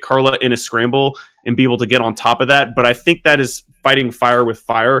able to get Carla in a scramble and be able to get on top of that, but I think that is fighting fire with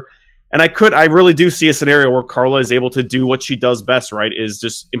fire. And I really do see a scenario where Carla is able to do what she does best, right? Is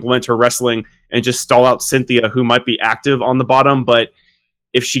just implement her wrestling and just stall out Cynthia, who might be active on the bottom. But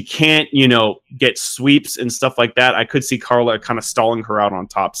if she can't, get sweeps and stuff like that, I could see Carla kind of stalling her out on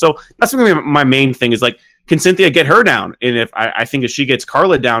top. So that's going to be my main thing is, like, can Cynthia get her down? And if I think if she gets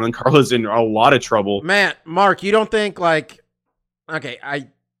Carla down, then Carla's in a lot of trouble. Man, Mark, you don't think, like, okay,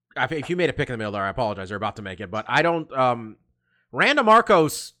 if you made a pick in the middle there, I apologize. You're about to make it, but I don't. Randa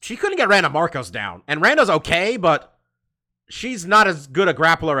Marcos, she couldn't get Randa Marcos down. And Randa's okay, but she's not as good a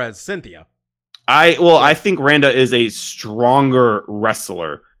grappler as Cynthia. I think Randa is a stronger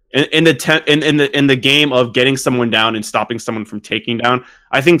wrestler in the game of getting someone down and stopping someone from taking down.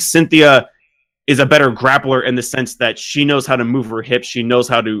 I think Cynthia is a better grappler in the sense that she knows how to move her hips. She knows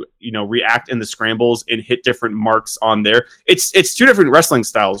how to, react in the scrambles and hit different marks on there. It's two different wrestling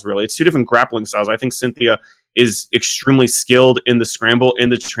styles, really. It's two different grappling styles. I think Cynthia is extremely skilled in the scramble, in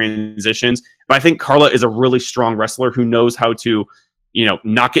the transitions. But I think Carla is a really strong wrestler who knows how to,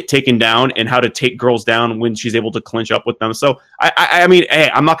 not get taken down and how to take girls down when she's able to clinch up with them. So, I mean,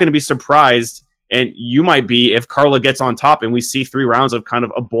 hey, I'm not going to be surprised, and you might be, if Carla gets on top and we see 3 rounds of kind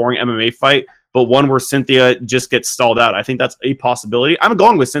of a boring MMA fight, but one where Cynthia just gets stalled out. I think that's a possibility. I'm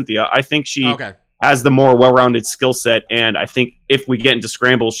going with Cynthia. I think she has the more well-rounded skill set, and I think if we get into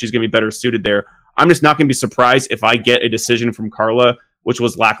scrambles, she's going to be better suited there. I'm just not going to be surprised if I get a decision from Carla, which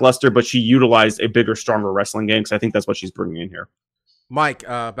was lackluster, but she utilized a bigger, stronger wrestling game, because I think that's what she's bringing in here. Mike,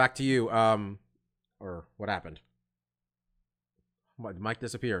 back to you. Or what happened? Mike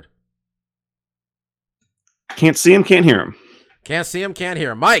disappeared. Can't see him, can't hear him. Can't see him, can't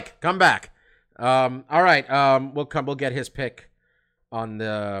hear him. Mike, come back. All right. We'll get his pick on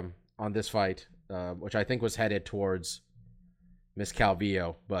this fight, which I think was headed towards Miss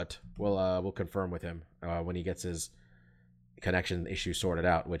Calvillo, but we'll confirm with him when he gets his connection issue sorted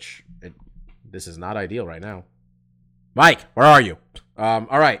out. This is not ideal right now. Mike, where are you? All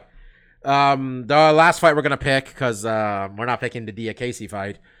right. The last fight we're gonna pick, because we're not picking the Dia Casey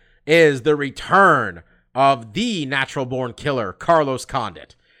fight, is the return of the natural-born killer, Carlos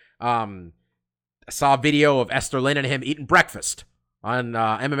Condit. I saw a video of Esther Lynn and him eating breakfast on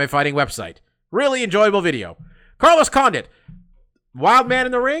MMA Fighting website. Really enjoyable video. Carlos Condit, wild man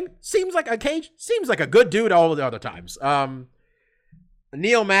in the ring, seems like a good dude all the other times.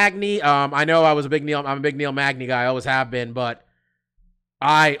 Neil Magny, I know I'm a big Neil Magny guy, I always have been, but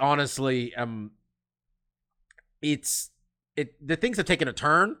I honestly am. The things have taken a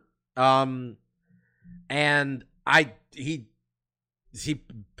turn. And he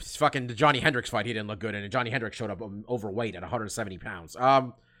fucking the Johnny Hendricks fight, he didn't look good in it. Johnny Hendricks showed up overweight at 170 pounds.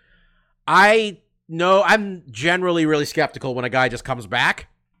 No, I'm generally really skeptical when a guy just comes back.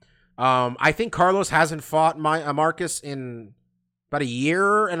 I think Carlos hasn't fought Marcus in about a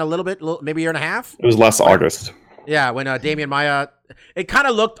year and a little bit, maybe a year and a half. It was last August. Yeah, when Damian Maia, it kind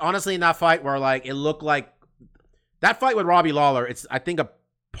of looked, honestly, in that fight where like it looked like that fight with Robbie Lawler. It's, I think, a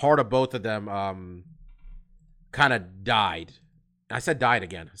part of both of them kind of died. I said died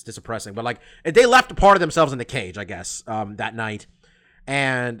again. It's depressing, but like they left a part of themselves in the cage, I guess, that night,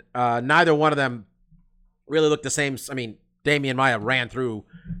 and neither one of them really looked the same. I mean, Damian Maia ran through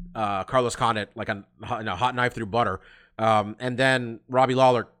Carlos Condit like a hot knife through butter, and then Robbie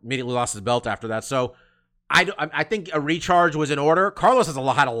Lawler immediately lost his belt after that. So I think a recharge was in order. Carlos has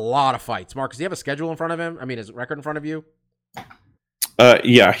had a lot of fights. Marcus, do you have a schedule in front of him? I mean, his record in front of you?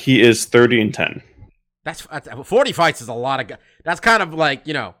 Yeah, he is 30-10. That's 40 fights is a lot of. That's kind of like,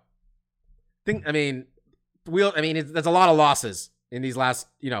 you know. There's a lot of losses in these last.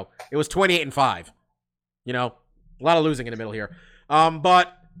 You know, it was 28-5. You know, a lot of losing in the middle here.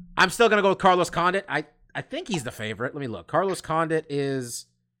 But I'm still gonna go with Carlos Condit. I think he's the favorite. Let me look. Carlos Condit is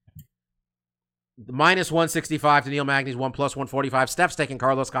 -165 to Neil Magny's 1+145. Steph's taking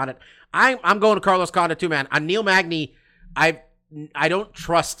Carlos Condit. I'm going to Carlos Condit too, man. On Neil Magny, I don't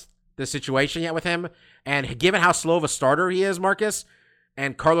trust the situation yet with him, and given how slow of a starter he is, Marcus,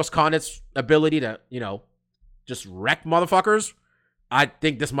 and Carlos Condit's ability to, you know, just wreck motherfuckers, I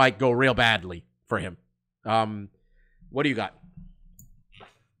think this might go real badly for him. What do you got?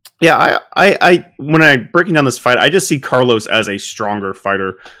 Yeah, I when I breaking down this fight, I just see Carlos as a stronger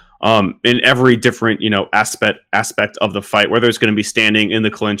fighter. In every different, you know, aspect of the fight, whether it's going to be standing in the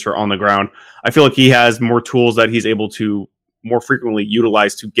clinch or on the ground. I feel like he has more tools that he's able to more frequently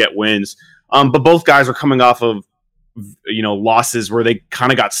utilize to get wins. But both guys are coming off of, you know, losses where they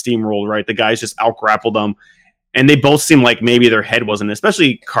kind of got steamrolled, right? The guys just out-grappled them, and they both seem like maybe their head wasn't,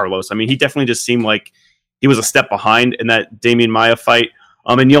 especially Carlos. I mean, he definitely just seemed like he was a step behind in that Damian Maia fight.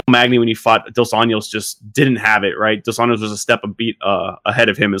 And Neil Magny, when he fought Dos Anjos, just didn't have it, right? Dos Anjos was a step ahead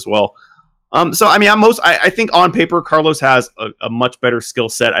of him as well. So, I mean, I think on paper, Carlos has a much better skill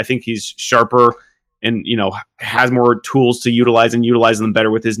set. I think he's sharper and, you know, has more tools to utilize and utilizing them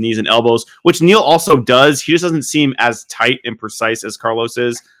better with his knees and elbows, which Neil also does. He just doesn't seem as tight and precise as Carlos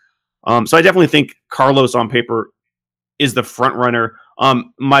is. So I definitely think Carlos on paper is the front runner.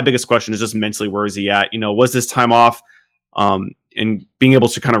 My biggest question is just mentally, where is he at? You know, was this time off? And being able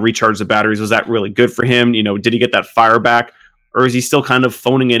to kind of recharge the batteries, was that really good for him? You know, did he get that fire back, or is he still kind of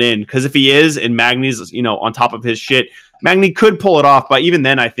phoning it in? Because if he is, and Magny's, you know, on top of his shit, Magny could pull it off. But even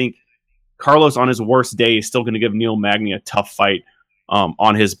then, I think Carlos on his worst day is still going to give Neil Magny a tough fight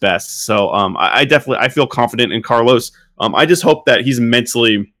on his best. So I feel confident in Carlos. I just hope that he's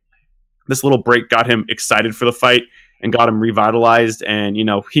mentally, this little break got him excited for the fight and got him revitalized. And, you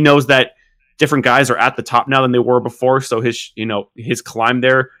know, he knows that different guys are at the top now than they were before, so his climb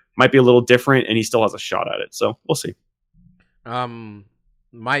there might be a little different, and he still has a shot at it. So we'll see.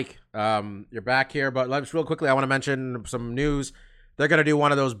 Mike, you're back here, but let's real quickly. I want to mention some news. They're gonna do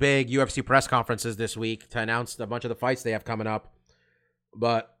one of those big UFC press conferences this week to announce a bunch of the fights they have coming up.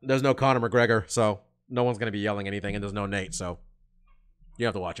 But there's no Conor McGregor, so no one's gonna be yelling anything, and there's no Nate, so you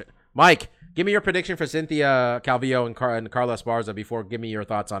have to watch it. Mike, give me your prediction for Cynthia Calvillo and Carla Esparza before. Give me your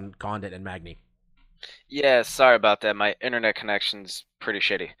thoughts on Condit and Magny. Yeah, sorry about that. My internet connection's pretty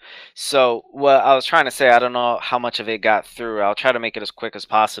shitty. So what I was trying to say, I don't know how much of it got through. I'll try to make it as quick as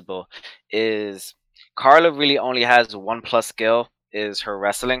possible. Is Carla really only has one plus skill, is her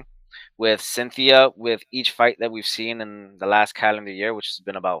wrestling. With Cynthia, with each fight that we've seen in the last calendar year, which has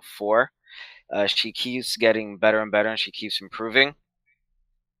been about 4, she keeps getting better and better, and she keeps improving.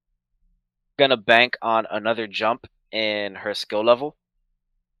 Gonna bank on another jump in her skill level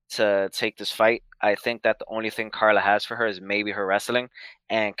to take this fight. I think that the only thing Carla has for her is maybe her wrestling,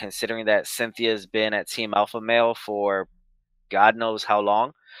 and considering that Cynthia's been at Team Alpha Male for God knows how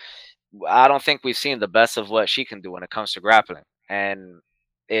long, I don't think we've seen the best of what she can do when it comes to grappling. And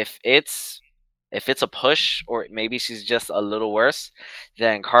if it's a push, or maybe she's just a little worse,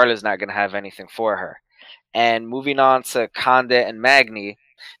 then Carla's not gonna have anything for her. And moving on to Condit and Magny.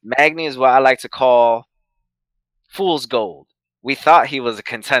 Magny is what I like to call fool's gold. We thought he was a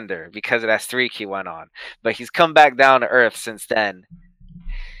contender because of that streak he went on, but he's come back down to earth since then.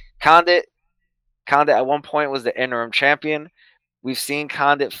 Condit at one point was the interim champion. We've seen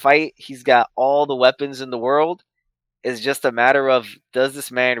Condit fight. He's got all the weapons in the world. It's just a matter of, does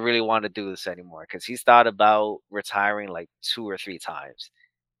this man really want to do this anymore? Because he's thought about retiring like 2 or 3 times.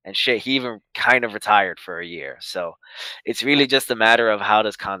 And shit, he even kind of retired for a year. So it's really just a matter of how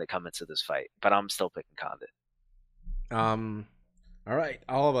does Condit come into this fight. But I'm still picking Condit. All right,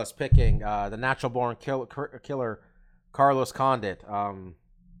 all of us picking the natural born killer Carlos Condit.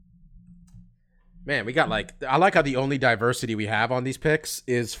 Man, we got I like how the only diversity we have on these picks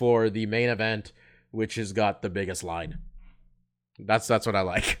is for the main event, which has got the biggest line. That's what I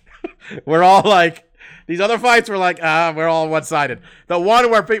like. We're all like, these other fights were like, we're all one-sided. The one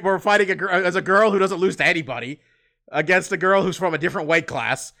where we're fighting as a girl who doesn't lose to anybody against a girl who's from a different weight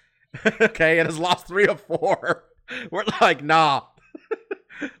class, okay, and has lost 3 of 4. We're like, nah.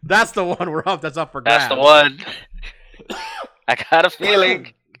 That's the one that's up for grabs. That's the one. I got a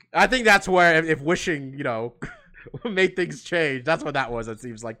feeling. I think that's where, if wishing, made things change, that's what that was, it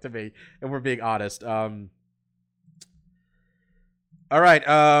seems like to me, and we're being honest. All right,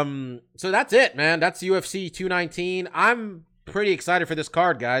 so that's it, man. That's UFC 219. I'm pretty excited for this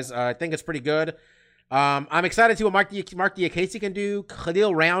card, guys. I think it's pretty good. I'm excited to see what Mark Diakiese can do.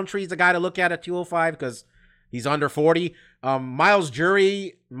 Khalil Roundtree's the guy to look at 205 because he's under 40. Miles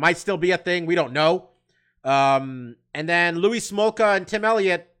Jury might still be a thing. We don't know. And then Louis Smolka and Tim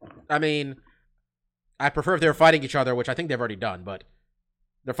Elliott, I mean, I prefer if they were fighting each other, which I think they've already done, but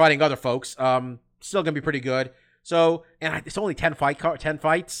they're fighting other folks. Still going to be pretty good. So, and it's only 10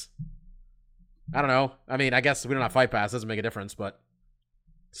 fights. I don't know. I mean, I guess we don't have Fight Pass. Doesn't make a difference, but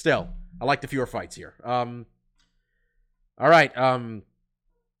still, I like the fewer fights here. All right.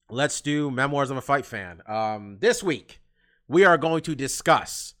 Let's do Memoirs of a Fight Fan. This week, we are going to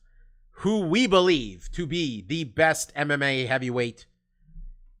discuss who we believe to be the best MMA heavyweight,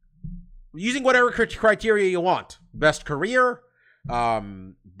 using whatever criteria you want. Best career.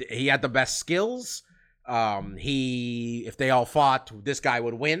 He had the best skills. If they all fought, this guy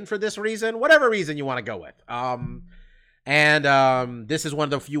would win for this reason, whatever reason you want to go with. This is one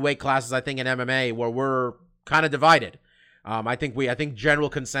of the few weight classes, I think, in MMA where we're kind of divided. I think general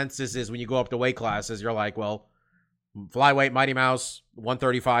consensus is when you go up the weight classes, you're like, well, flyweight Mighty Mouse,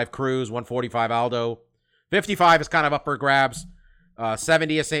 135 Cruz, 145 Aldo, 55 is kind of up for grabs,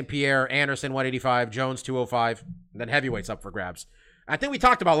 70 is St. Pierre, Anderson 185, Jones 205, and then heavyweight's up for grabs. I think we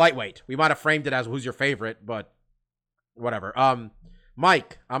talked about lightweight. We might have framed it as who's your favorite, but whatever.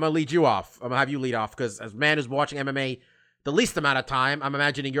 Mike, I'm gonna lead you off. I'm gonna have you lead off because as a man who's watching MMA the least amount of time, I'm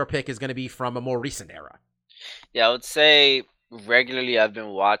imagining your pick is going to be from a more recent era. Yeah, I would say regularly I've been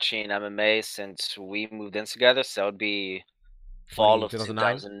watching MMA since we moved in together, so it would be fall of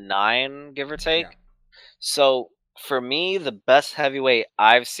 2009, give or take. Yeah. So for me, the best heavyweight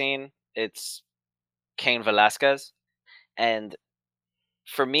I've seen, it's Cain Velasquez. And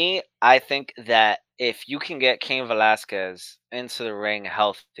for me, I think that if you can get Cain Velasquez into the ring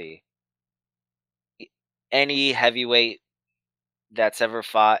healthy, any heavyweight that's ever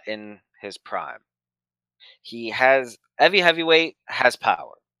fought in his prime, every heavyweight has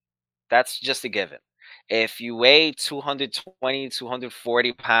power. That's just a given. If you weigh 220,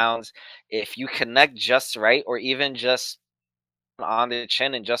 240 pounds, if you connect just right, or even just on the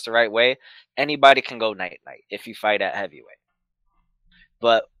chin in just the right way, anybody can go night-night if you fight at heavyweight.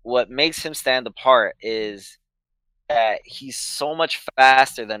 But what makes him stand apart is that he's so much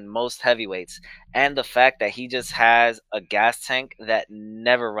faster than most heavyweights, and the fact that he just has a gas tank that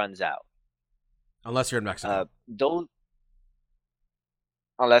never runs out. Unless you're in Mexico.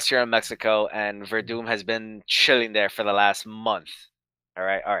 Unless you're in Mexico, and Verdum has been chilling there for the last month. All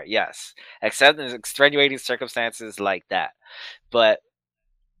right, yes. Except in extenuating circumstances like that. But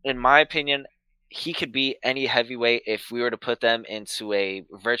in my opinion, he could beat any heavyweight if we were to put them into a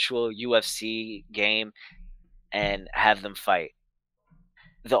virtual UFC game and have them fight.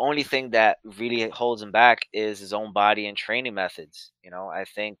 The only thing that really holds him back is his own body and training methods. I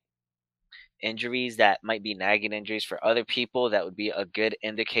think injuries that might be nagging injuries for other people, that would be a good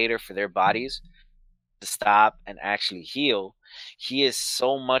indicator for their bodies to stop and actually heal. He is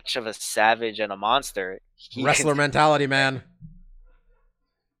so much of a savage and a monster. Wrestler mentality, man.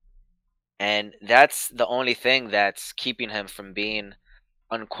 And that's the only thing that's keeping him from being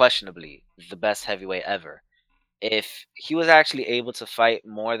unquestionably the best heavyweight ever. If he was actually able to fight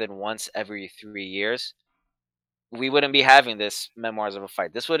more than once every 3 years, we wouldn't be having this Memoirs of a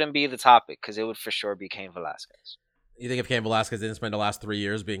Fight. This wouldn't be the topic because it would for sure be Cain Velasquez. You think if Cain Velasquez didn't spend the last 3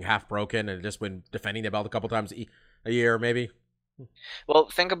 years being half broken and just been defending the belt a couple times a year, maybe? Well,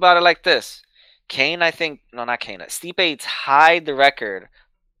 think about it like this. Stipe tied the record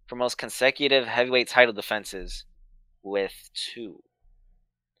for most consecutive heavyweight title defenses with 2.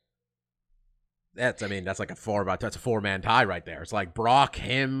 That's like a 4-man tie right there. It's like Brock,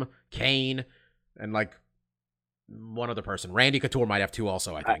 him, Cain, and like one other person. Randy Couture might have 2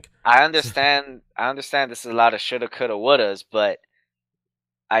 also, I think. I understand this is a lot of shoulda, coulda, wouldas, but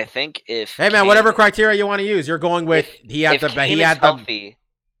I think if Hey man, whatever criteria you want to use, you're going with if Kane is healthy,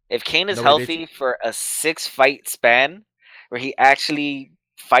 if Kane is healthy for a 6-fight span where he actually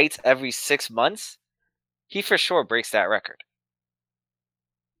fights every 6 months, he for sure breaks that record.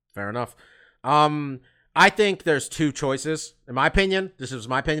 Fair enough. I think there's two choices. In my opinion, this is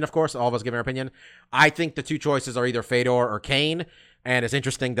my opinion, of course. All of us give our opinion. I think the two choices are either Fedor or Kane. And it's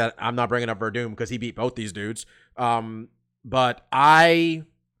interesting that I'm not bringing up Verdum because he beat both these dudes. But I'm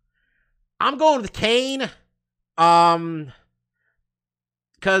going with Kane. Because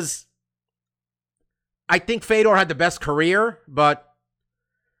I think Fedor had the best career, but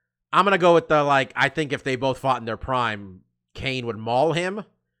I'm going to go with I think if they both fought in their prime, Kane would maul him.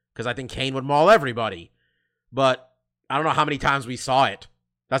 Because I think Kane would maul everybody. But I don't know how many times we saw it.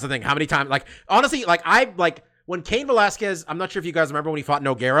 That's the thing. How many times? Honestly, when Cain Velasquez, I'm not sure if you guys remember when he fought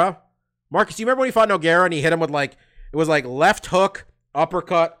Nogueira. Marcus, do you remember when he fought Nogueira and he hit him with it was left hook,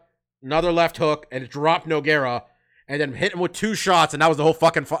 uppercut, another left hook, and it dropped Nogueira, and then hit him with 2 shots, and that was the whole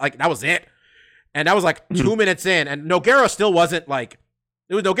fucking fight. That was it. And that was 2 minutes in, and Nogueira still wasn't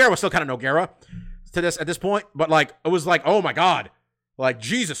Nogueira was still kind of Nogueira at this point, but it was oh my God.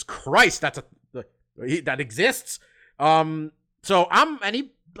 Jesus Christ, that exists. So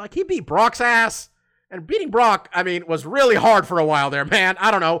he beat Brock's ass, and beating Brock, was really hard for a while there, man.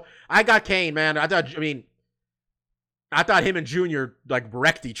 I don't know. I got Kane, man. I thought him and Junior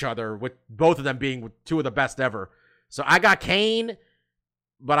wrecked each other with both of them being 2 of the best ever. So I got Kane,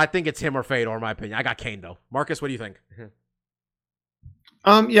 but I think it's him or Fedor, in my opinion. I got Kane though. Marcus, what do you think?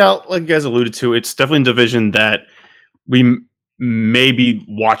 Yeah, like you guys alluded to, it's definitely a division that we may be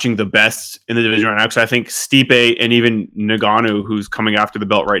watching the best in the division right now. Because I think Stipe and even Ngannou, who's coming after the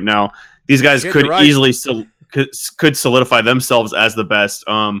belt right now, these guys could easily could solidify themselves as the best.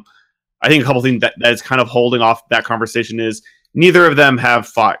 I think a couple things that is kind of holding off that conversation is neither of them have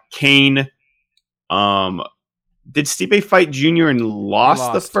fought Kane. Did Stipe fight Junior and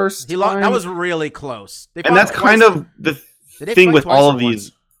lost the first time? That was really close. And that's kind of the thing with all of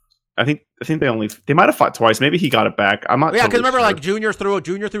these. I think they might have fought twice. Maybe he got it back. I'm not. Yeah, because remember, Junior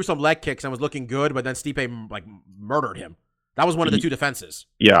threw some leg kicks and was looking good, but then Stipe murdered him. That was one of the 2 defenses.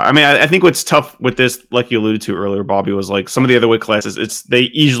 Yeah, I think what's tough with this, like you alluded to earlier, Bobby, was some of the other weight classes. They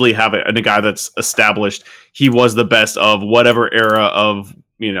usually have a guy that's established. He was the best of whatever era of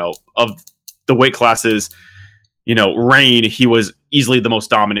the weight classes. Reign. He was easily the most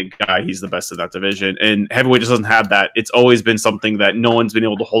dominant guy. He's the best of that division, and heavyweight just doesn't have that. It's always been something that no one's been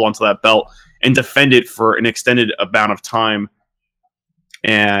able to hold onto that belt and defend it for an extended amount of time.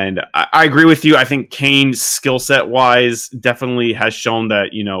 And I agree with you. I think Kane's skill set wise definitely has shown that,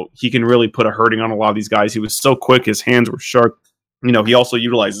 he can really put a hurting on a lot of these guys. He was so quick. His hands were sharp. He also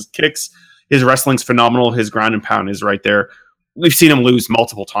utilizes kicks. His wrestling's phenomenal. His ground and pound is right there. We've seen him lose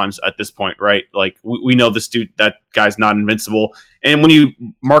multiple times at this point, right? We know this dude, that guy's not invincible. And when you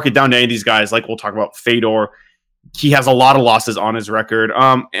mark it down to any of these guys, we'll talk about Fedor, he has a lot of losses on his record.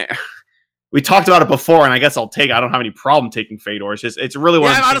 We talked about it before, and I guess I don't have any problem taking Fedor. It's really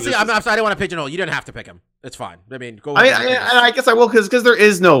one. Yeah, honestly, I didn't want to pigeonhole. You didn't have to pick him. It's fine. Go. I guess I will because there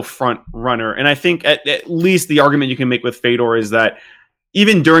is no front runner, and I think at least the argument you can make with Fedor is that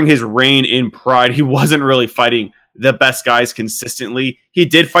even during his reign in Pride, he wasn't really fighting the best guys consistently. He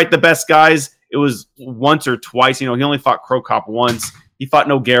did fight the best guys. It was once or twice. He only fought Cro Cop once. He fought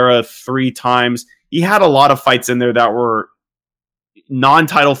Nogueira 3 times. He had a lot of fights in there that were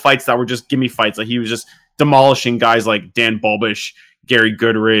non-title fights that were just gimme fights. He was just demolishing guys like Dan Bulbish, Gary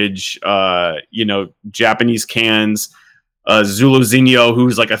Goodridge, Japanese Cans, Zuluzinho,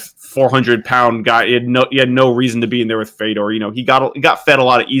 who's a 400-pound guy. He had no reason to be in there with Fedor. He got fed a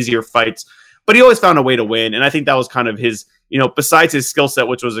lot of easier fights, but he always found a way to win. And I think that was kind of his, besides his skill set,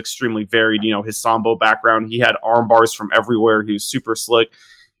 which was extremely varied, his Sambo background, he had arm bars from everywhere. He was super slick.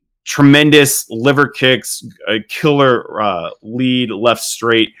 Tremendous liver kicks, a killer lead left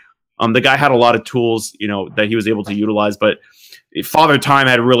straight. The guy had a lot of tools, that he was able to utilize, but Father Time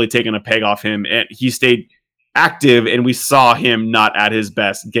had really taken a peg off him, and he stayed active, and we saw him not at his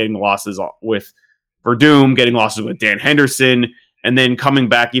best, getting losses with Verdum, getting losses with Dan Henderson, and then coming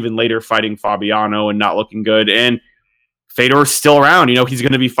back even later fighting Fabiano and not looking good. And Fedor's still around. He's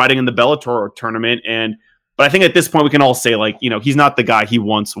going to be fighting in the Bellator tournament, but I think at this point we can all say, he's not the guy he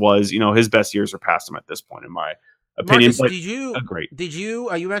once was. His best years are past him at this point, in my opinion. Marcus, you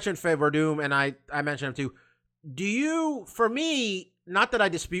mentioned Verdum, and I mentioned him too. For me, not that I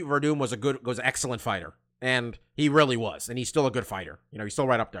dispute Verdum was an excellent fighter, and he really was, and he's still a good fighter. He's still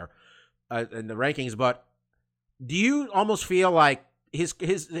right up there in the rankings. But do you almost feel like his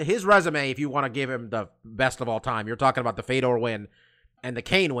resume, if you want to give him the best of all time, you're talking about the Fedor win, and the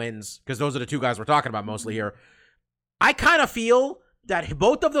Kane wins, because those are the two guys we're talking about mostly here, I kind of feel that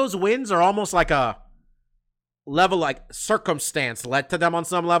both of those wins are almost like a level, like, circumstance led to them on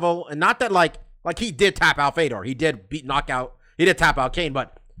some level. And not that, like he did tap out Fedor. He did he did tap out Kane,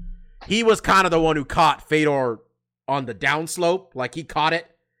 but he was kind of the one who caught Fedor on the downslope. Like, he caught it.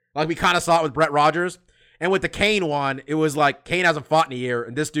 Like, we kind of saw it with Brett Rogers. And with the Kane one, it was like Kane hasn't fought in a year,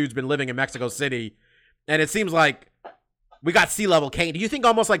 and this dude's been living in Mexico City. And it seems like we got C-level Kane. Do you think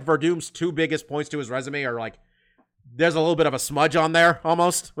almost like Verdum's two biggest points to his resume are like, there's a little bit of a smudge on there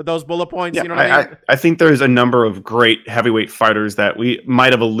almost with those bullet points? Yeah, you know what I mean? I think there's a number of great heavyweight fighters that we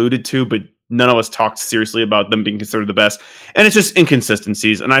might have alluded to, but none of us talked seriously about them being considered the best. And it's just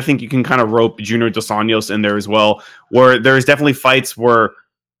inconsistencies. And I think you can kind of rope Junior Dos Anjos in there as well, where there's definitely fights where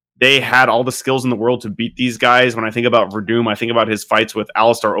they had all the skills in the world to beat these guys. When I think about Verdum, I think about his fights with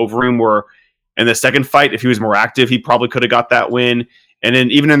Alistair Overeem, where in the second fight, if he was more active, he probably could have got that win. And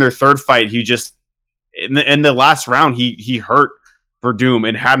then even in their third fight, he just, in the last round, he hurt Verdum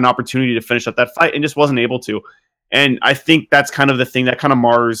and had an opportunity to finish up that fight and just wasn't able to. And I think that's kind of the thing that kind of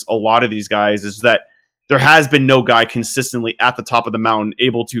mars a lot of these guys, is that there has been no guy consistently at the top of the mountain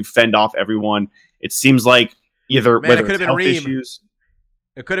able to fend off everyone. It seems like either whether it's health issues.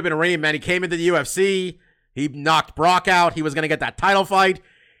 It could have been Reem, man. He came into the UFC. He knocked Brock out. He was going to get that title fight.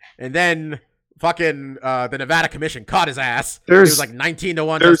 And then fucking the Nevada Commission caught his ass. He was like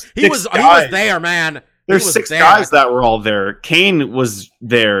 19-1. He was there, man. There's six guys that were all there. Kane was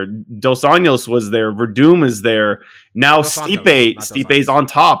there. Dos Anjos was there. Verdum is there. Now Stipe's on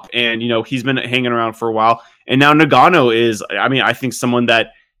top, and he's been hanging around for a while. And now Nagano is. I mean, I think someone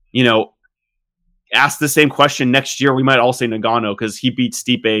that ask the same question next year, we might all say Nagano, because he beat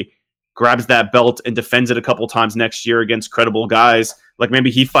Stipe, grabs that belt, and defends it a couple times next year against credible guys. Like maybe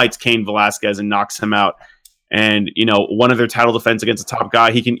he fights Cain Velasquez and knocks him out. And, one of their title defense against a top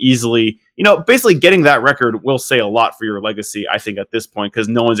guy, he can easily, basically getting that record will say a lot for your legacy, I think, at this point, because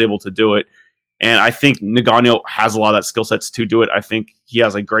no one's able to do it. And I think Nagano has a lot of that skill sets to do it. I think he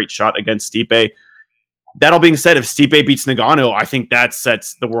has a great shot against Stipe. That all being said, if Stipe beats Nagano, I think that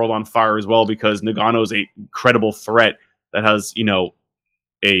sets the world on fire as well, because Nagano is a credible threat that has,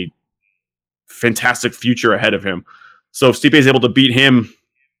 a fantastic future ahead of him. So if Stipe is able to beat him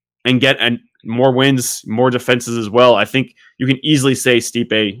and get more wins, more defenses as well, I think you can easily say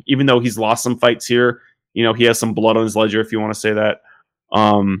Stipe, even though he's lost some fights here, he has some blood on his ledger, if you want to say that.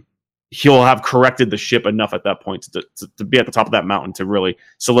 He'll have corrected the ship enough at that point to be at the top of that mountain to really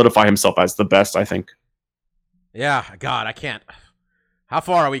solidify himself as the best, I think. Yeah, God, I can't. How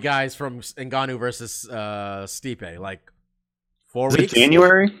far are we, guys, from Ngannou versus Stipe? Like 4 weeks?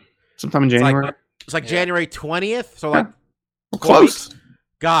 January? Sometime in January? It's like January 20th, so like close. Weeks.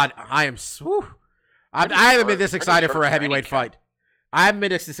 God, I haven't been this excited for a heavyweight fight. I haven't been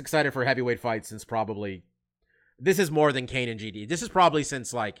this excited for a heavyweight fight since probably... This is more than Kane and GD. This is probably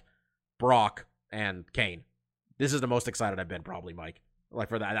since, like, Brock and Kane. This is the most excited I've been, probably, Mike. Like,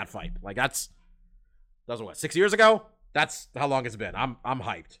 for that fight. Like, that was what, 6 years ago? That's how long it's been. I'm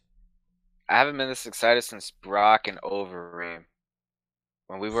hyped. I haven't been this excited since Brock and Overeem,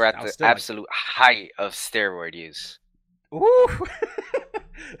 when we were at the absolute height of steroid use. Ooh,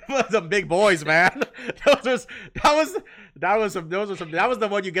 the big boys, man. That was the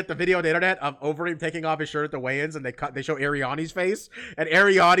one you get the video on the internet of Overeem taking off his shirt at the weigh-ins, and they show Ariane's face, and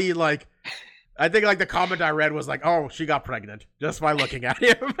Ariane, like, I think like the comment I read was like, "Oh, she got pregnant just by looking at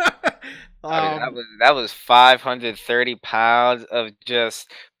him." That was 530 pounds of just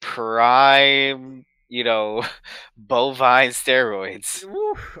prime, bovine steroids.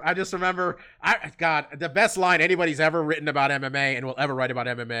 Ooh, I just remember, God, the best line anybody's ever written about MMA and will ever write about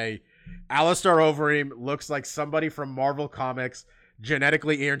MMA. Alistair Overeem looks like somebody from Marvel Comics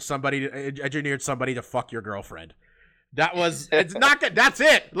genetically engineered somebody to fuck your girlfriend. It's not good. That's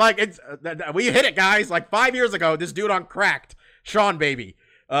it. Like, we hit it, guys. Like 5 years ago, this dude on Cracked, Sean Baby,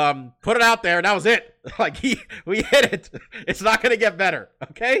 put it out there, and that was it. Like, we hit it. It's not going to get better.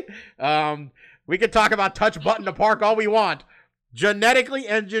 Okay. We can talk about touch button to park all we want. Genetically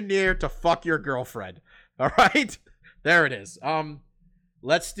engineered to fuck your girlfriend. All right. There it is.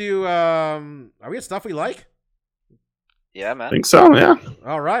 Let's do, are we at stuff we like? Yeah, man. I think so. Yeah.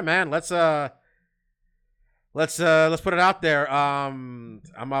 All right, man. Let's put it out there. I'm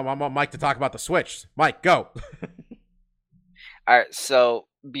on Mike to talk about the Switch. Mike, go. All right. So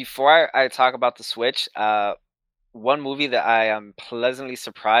before I talk about the Switch, one movie that I am pleasantly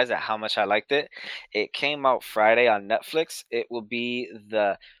surprised at how much I liked it. It came out Friday on Netflix. It will be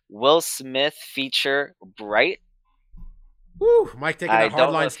the Will Smith feature Bright. Woo, Mike taking that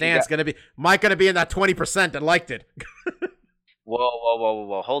hardline stance. Mike gonna be in that 20% that liked it.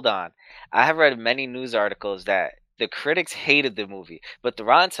 Whoa. Hold on. I have read many news articles that the critics hated the movie, but the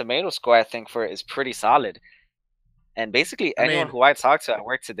Rotten Tomato score I think for it is pretty solid. And basically I anyone mean, who I talked to at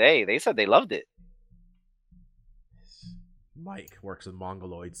work today, they said they loved it. Mike works with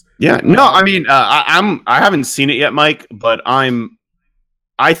Mongoloids. Yeah, no, I mean, I haven't seen it yet, Mike, but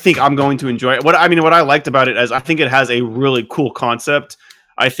I think I'm going to enjoy it. What I liked about it is I think it has a really cool concept.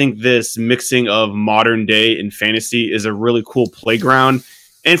 I think this mixing of modern day and fantasy is a really cool playground.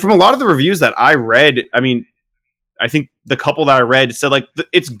 And from a lot of the reviews that I read, I mean, I think the couple that I read said like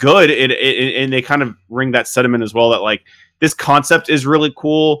it's good, and they kind of ring that sentiment as well that like this concept is really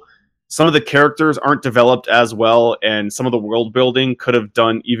cool. Some of the characters aren't developed as well, and some of the world building could have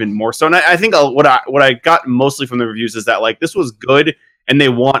done even more so. And I think what I got mostly from the reviews is that like this was good, and they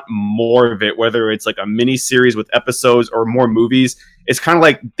want more of it. Whether it's like a mini series with episodes or more movies, it's kind of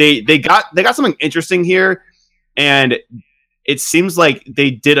like they got something interesting here, and it seems like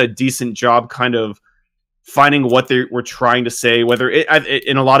they did a decent job, kind of finding what they were trying to say. Whether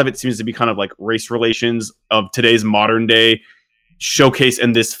and a lot of it seems to be kind of like race relations of today's modern day showcase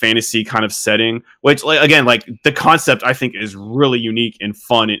in this fantasy kind of setting, which like again, like the concept I think is really unique and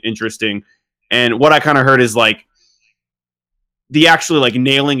fun and interesting. And what I kind of heard is like the actually like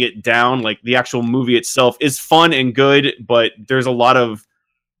nailing it down, like the actual movie itself is fun and good, but there's a lot of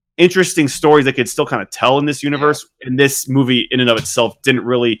interesting stories that could still kind of tell in this universe. And this movie in and of itself didn't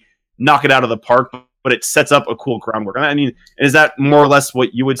really knock it out of the park, but it sets up a cool groundwork. I mean, is that more or less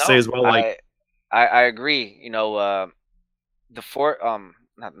what you would say as well? Like, I agree. You know,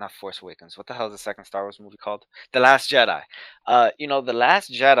 not Force Awakens. What the hell is the second Star Wars movie called? The Last Jedi. You know, The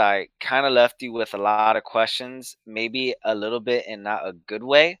Last Jedi kind of left you with a lot of questions, maybe a little bit in not a good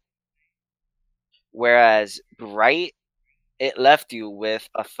way. Whereas Bright, it left you with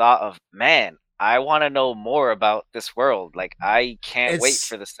a thought of, man, I want to know more about this world. Like, I can't wait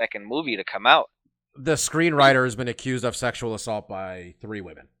for the second movie to come out. The screenwriter has been accused of sexual assault by 3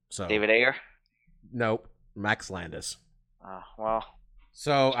 women. So David Ayer? Nope. Max Landis. Well.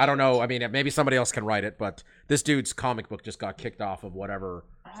 So I don't know. I mean, maybe somebody else can write it, but this dude's comic book just got kicked off of whatever,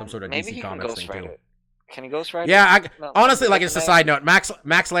 some sort of DC Comics thing too. Can he ghostwrite it? Yeah, honestly, like it's a side note.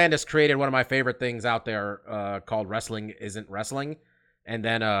 Max Landis created one of my favorite things out there called Wrestling Isn't Wrestling, and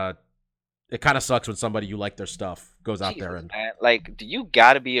then it kind of sucks when somebody you like their stuff goes out there and man. Like, do you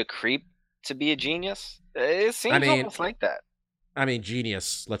got to be a creep to be a genius? It seems almost like that. I mean,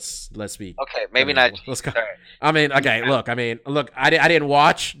 genius. Let's be okay. Maybe not. Let's go. I mean, okay. Look. I didn't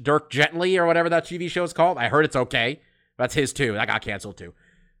watch Dirk Gently or whatever that TV show is called. I heard it's okay. That's his too. That got canceled too.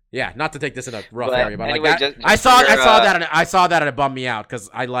 Yeah, not to take this in a rough area, but anyway, like that, I saw that and it bummed me out because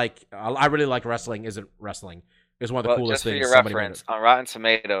I really like Wrestling Isn't Wrestling. It's one of the coolest things. Just for your reference, on Rotten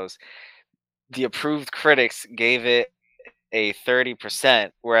Tomatoes, the approved critics gave it a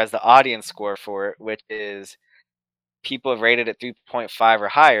 30%, whereas the audience score for it, which is people have rated it 3.5 or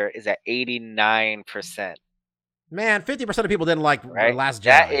higher, is at 89%. Man, 50% of people didn't like right? Last Jedi.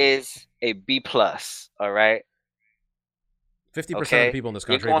 That is a B+. All right. 50% of the people in this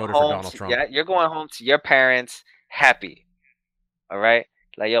country voted for Donald Trump. Yeah, you're going home to your parents happy. All right.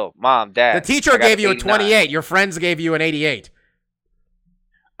 Like, yo, mom, dad. The teacher gave you a 28. Your friends gave you an 88.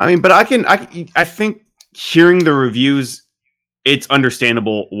 I mean, but I think hearing the reviews, it's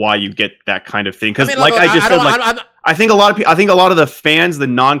understandable why you get that kind of thing. Because, I think a lot of the fans, the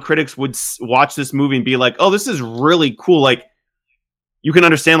non-critics, would watch this movie and be like, "Oh, this is really cool." Like, you can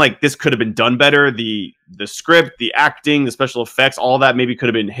understand like this could have been done better. The script, the acting, the special effects, all that maybe could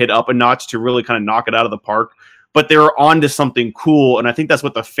have been hit up a notch to really kind of knock it out of the park. But they were on to something cool, and I think that's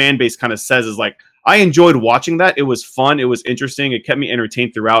what the fan base kind of says is like, I enjoyed watching that. It was fun. It was interesting. It kept me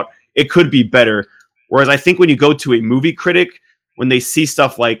entertained throughout. It could be better. Whereas I think when you go to a movie critic, when they see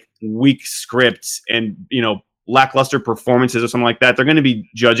stuff like weak scripts and, you know, lackluster performances or something like that, they're going to be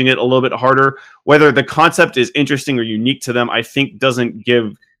judging it a little bit harder. Whether the concept is interesting or unique to them, I think doesn't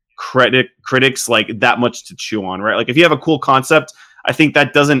give critics like that much to chew on, right? Like if you have a cool concept, I think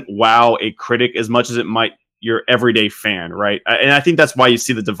that doesn't wow a critic as much as it might your everyday fan, right? And I think that's why you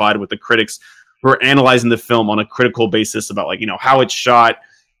see the divide with the critics who are analyzing the film on a critical basis about like, you know, how it's shot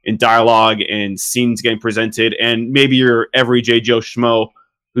in dialogue and scenes getting presented. And maybe your everyday Joe Schmo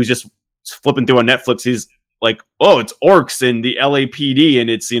who's just flipping through on Netflix, he's like, oh, it's orcs and the LAPD and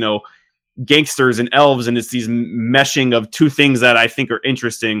it's, you know, gangsters and elves, and it's these meshing of two things that I think are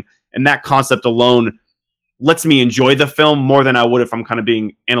interesting. And that concept alone lets me enjoy the film more than I would if I'm kind of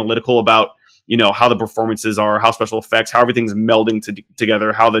being analytical about, you know, how the performances are, how special effects, how everything's melding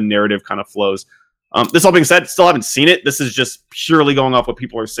together, how the narrative kind of flows. This all being said, still haven't seen it. This is just purely going off what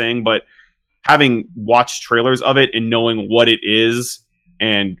people are saying, but having watched trailers of it and knowing what it is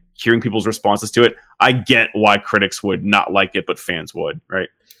and hearing people's responses to it, I get why critics would not like it, but fans would, right?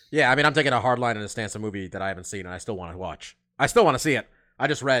 Yeah, I mean, I'm taking a hard line in a stance, a movie that I haven't seen, and I still want to watch. I still want to see it. I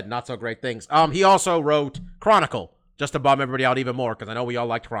just read not so great things. He also wrote Chronicle, just to bum everybody out even more, because I know we all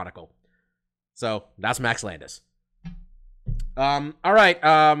liked Chronicle. So that's Max Landis. All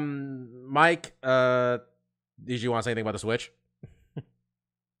right, Mike. Did you want to say anything about the Switch?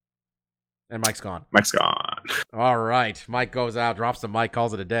 And Mike's gone. Mike's gone. All right, Mike goes out, drops the mic,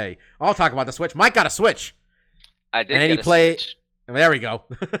 calls it a day. I'll talk about the Switch. Mike got a Switch. I did. And then get he a played. Switch. There we go.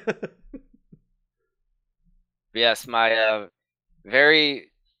 Yes, my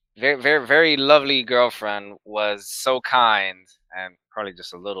very, very, very, very lovely girlfriend was so kind and probably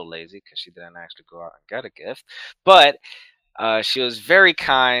just a little lazy because she didn't actually go out and get a gift. But she was very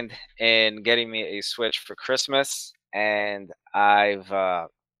kind in getting me a Switch for Christmas, and I've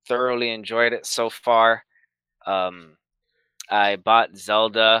thoroughly enjoyed it so far. I bought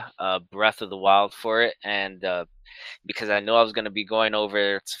Zelda Breath of the Wild for it, and because I knew I was going to be going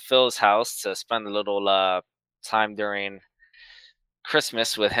over to Phil's house to spend a little time during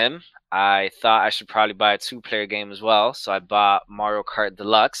Christmas with him, I thought I should probably buy a 2-player game as well. So I bought Mario Kart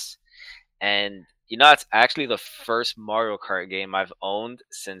Deluxe, and it's actually the first Mario Kart game I've owned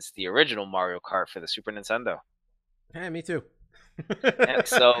since the original Mario Kart for the Super Nintendo. Hey, me too. And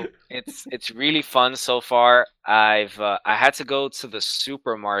so it's really fun so far. I had to go to the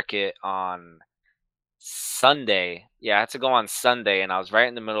supermarket on Sunday. Yeah, I had to go on Sunday, and I was right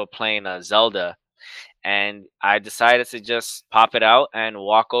in the middle of playing Zelda, and I decided to just pop it out and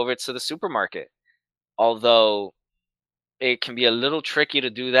walk over to the supermarket. Although it can be a little tricky to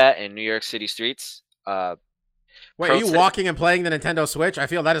do that in New York City streets. Wait, are Pro you tip- walking and playing the Nintendo Switch? I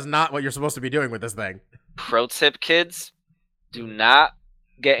feel that is not what you're supposed to be doing with this thing. Pro tip, kids, do not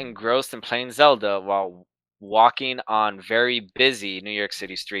get engrossed in playing Zelda while walking on very busy New York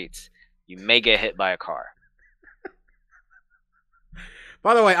City streets. You may get hit by a car.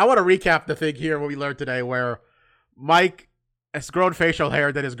 By the way, I want to recap the thing here, what we learned today, where Mike has grown facial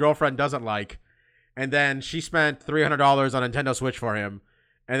hair that his girlfriend doesn't like, and then she spent $300 on Nintendo Switch for him,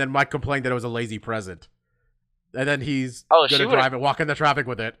 and then Mike complained that it was a lazy present. And then he's Oh, going she to would. drive it, walk in the traffic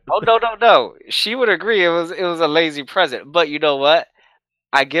with it. Oh no! She would agree it was a lazy present. But you know what?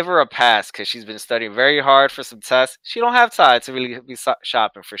 I give her a pass because she's been studying very hard for some tests. She don't have time to really be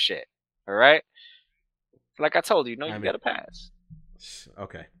shopping for shit. All right. Like I told you, you get a pass.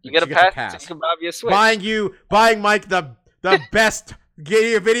 Okay. You get She a gets pass. You can buy me a Switch. Buying Mike the best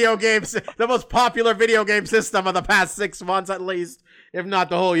video games, the most popular video game system of the past 6 months at least, if not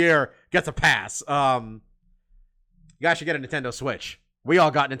the whole year, gets a pass. You guys should get a Nintendo Switch. We all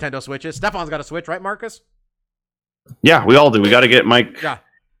got Nintendo Switches. Stefan's got a Switch, right, Marcus? Yeah, we all do. We got to get Mike. Yeah.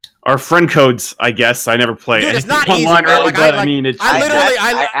 Our friend codes, I guess. I never play Dude, it's anything not easy, online man. really, Like, but I I mean, it's.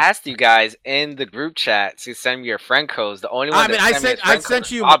 I asked you guys in the group chat to send me your friend codes. The only one I that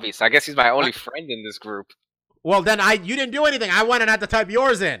sent you obvious. I guess he's my only friend in this group. Well, then you didn't do anything. I went and had to type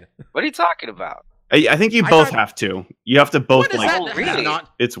yours in. What are you talking about? I think you both have to. You have to both What is like. that? Oh, really?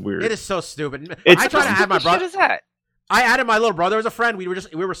 It's weird. It is so stupid. It's I tried to add my What brother. is that? I added my little brother as a friend. We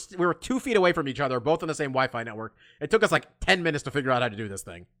were 2 feet away from each other, both on the same Wi-Fi network. It took us like 10 minutes to figure out how to do this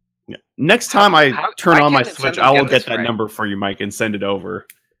thing. Yeah. Next time I turn why on my can't Switch, Nintendo I will get this get that right? number for you, Mike, and send it over.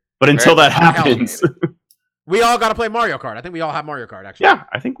 But until that happens, We all got to play Mario Kart. I think we all have Mario Kart, actually. yeah,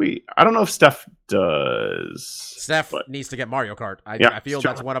 I think we. I don't know if Steph does. Steph but- needs to get Mario Kart. I feel it's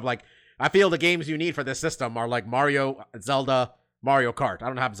that's true. one of I feel the games you need for this system are like Mario, Zelda, Mario Kart. I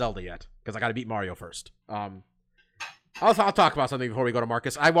don't have Zelda yet because I got to beat Mario first. I'll talk about something before we go to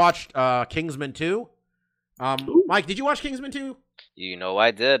Marcus. I watched Kingsman 2. Mike, did you watch Kingsman 2? You know I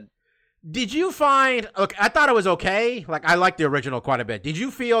did. Did you find? Look, I thought it was okay. Like I liked the original quite a bit. Did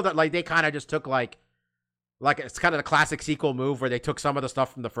you feel that they kind of just took like it's kind of the classic sequel move where they took some of the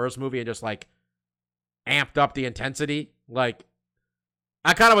stuff from the first movie and just amped up the intensity? Like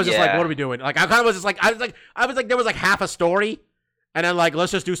I kind of was just like, what are we doing? Like I kind of was just like, I was like there was half a story, and then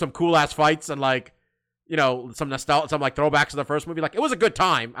let's just do some cool ass fights and some nostalgia, some throwbacks to the first movie. It was a good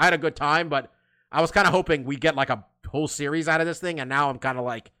time. I had a good time, but I was kind of hoping we get a whole series out of this thing, and now I'm kind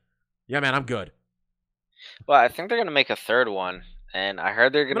of yeah, man, I'm good. Well, I think they're gonna make a third one, and I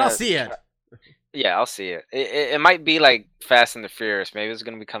heard they're gonna. But I'll see it. Yeah, I'll see it. It might be like Fast and the Furious. Maybe it's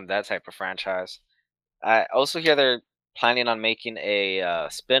gonna become that type of franchise. I also hear they're planning on making a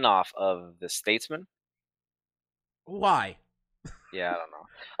spin-off of The Statesman. Why? Yeah, I don't know.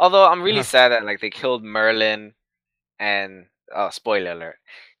 Although I'm really sad that they killed Merlin, and spoiler alert,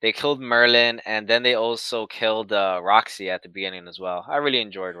 they killed Merlin, and then they also killed Roxy at the beginning as well. I really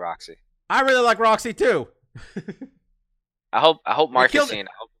enjoyed Roxy. I really like Roxy too. I hope Mark killed is seen.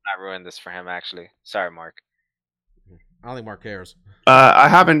 I hope I'm not ruined this for him. Actually, sorry, Mark. I don't think Mark cares. I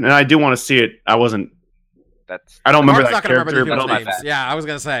haven't, and I do want to see it. I don't remember Mark's that not gonna remember character, these but people's my names. bad. Yeah, I was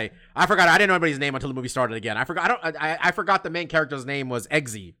gonna say. I forgot. I didn't know anybody's name until the movie started again. I forgot. I forgot the main character's name was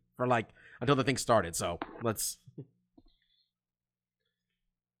Eggsy for like until the thing started. So let's.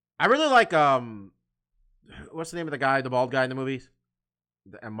 I really like what's the name of the guy, the bald guy in the movies?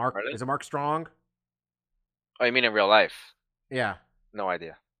 And Mark Really? is it Mark Strong? Oh, you mean in real life? Yeah, No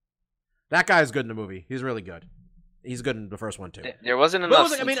idea. that guy is good in the movie. He's really good. He's good in the first one too. There wasn't But enough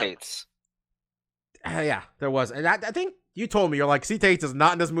was it- I mean, Tates. Yeah, there was, and I think you told me you're like C Tates is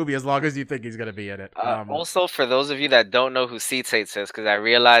not in this movie as long as you think he's gonna be in it. Also, for those of you that don't know who C Tates is, because I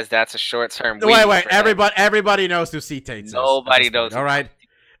realize that's a short-term. Wait, weenie for him. everybody knows who C Tates is. Nobody at this knows point, who all right.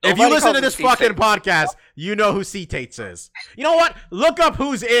 Nobody If you listen calls to him this C. fucking Tates. podcast, you know who C Tates is. You know what? Look up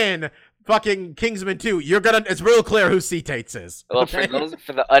who's in fucking Kingsman 2. It's real clear who C Tates is. Well, okay?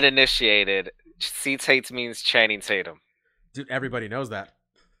 for the uninitiated, C Tates means Channing Tatum. Dude, everybody knows that.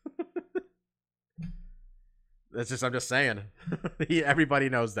 I'm just saying. Everybody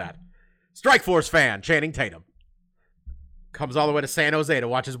knows that. Strike Force fan, Channing Tatum. Comes all the way to San Jose to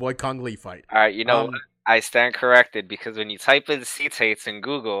watch his boy Kung Lee fight. All right, what? I stand corrected because when you type in C Tates in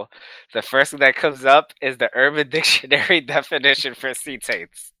Google, the first thing that comes up is the Urban Dictionary definition for C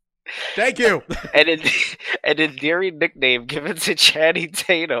Tates. Thank you. An endearing nickname given to Channing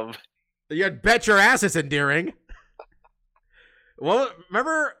Tatum. You bet your ass it's endearing. Well,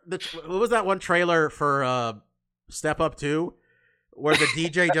 remember what was that one trailer for Step Up 2 where the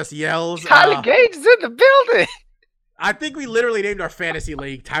DJ just yells? Tyler Gage is in the building. I think we literally named our fantasy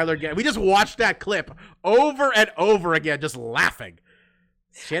league Tyler Gage. We just watched that clip over and over again, just laughing.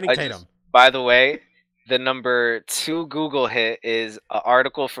 Channing Tatum. By the way, the number 2 Google hit is an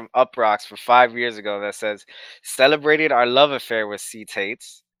article from Uproxx from 5 years ago that says, celebrated our love affair with C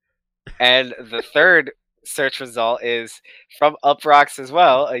Tates. And the third search result is from Uproxx as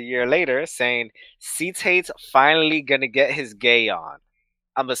well, a year later, saying, C Tates finally gonna get his gay on.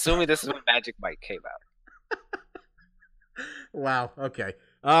 I'm assuming this is when Magic Mike came out. Wow. Okay.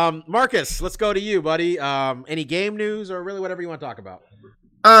 Marcus, let's go to you, buddy. Any game news or really whatever you want to talk about?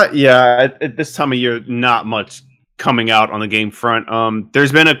 Yeah. At this time of year, not much coming out on the game front.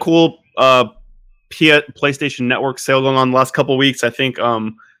 There's been a cool PlayStation Network sale going on the last couple of weeks. I think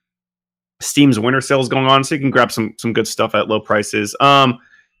Steam's winter sale is going on, so you can grab some good stuff at low prices. Stuff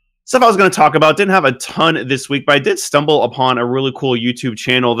I was going to talk about, didn't have a ton this week, but I did stumble upon a really cool YouTube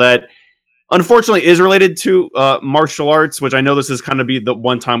channel that unfortunately is related to martial arts, which I know this is kind of be the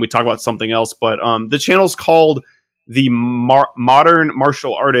one time we talk about something else, but the channel's called The Modern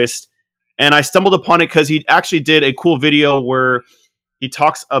Martial Artist, and I stumbled upon it because he actually did a cool video where he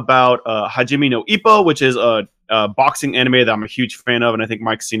talks about Hajime no Ippo, which is a boxing anime that I'm a huge fan of, and I think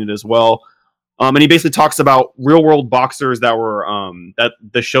Mike's seen it as well. And he basically talks about real-world boxers that were that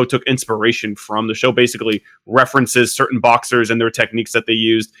the show took inspiration from. The show basically references certain boxers and their techniques that they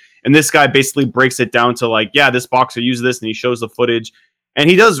used. And this guy basically breaks it down to like, yeah, this boxer used this, and he shows the footage. And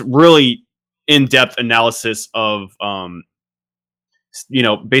he does really in-depth analysis of,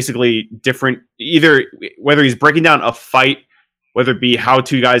 basically different, either whether he's breaking down a fight, whether it be how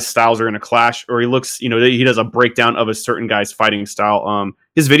two guys' styles are in a clash, or he does a breakdown of a certain guy's fighting style.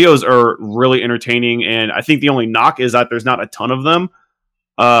 His videos are really entertaining, and I think the only knock is that there's not a ton of them.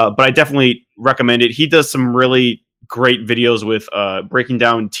 But I definitely recommend it. He does some really great videos with breaking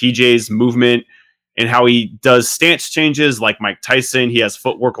down TJ's movement and how he does stance changes like Mike Tyson. He has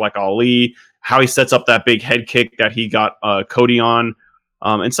footwork like Ali, how he sets up that big head kick that he got Cody on,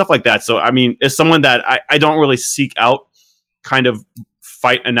 and stuff like that. So, I mean, as someone that I don't really seek out kind of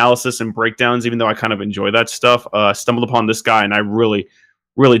fight analysis and breakdowns, even though I kind of enjoy that stuff, stumbled upon this guy and I really,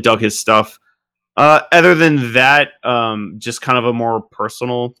 really dug his stuff. Other than that, just kind of a more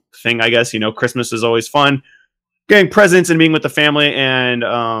personal thing, I guess. Christmas is always fun, getting presents and being with the family, and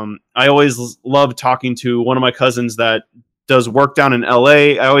I always love talking to one of my cousins that does work down in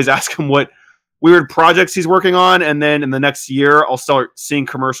LA. I always ask him what weird projects he's working on, and then in the next year I'll start seeing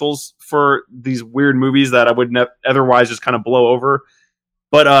commercials for these weird movies that I would otherwise just kind of blow over.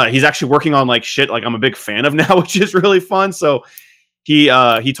 But he's actually working on like shit like I'm a big fan of now, which is really fun. So he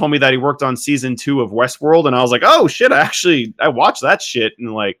told me that he worked on season 2 of Westworld, and I was like, oh shit, I watched that shit.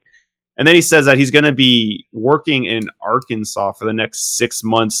 And then he says that he's going to be working in Arkansas for the next 6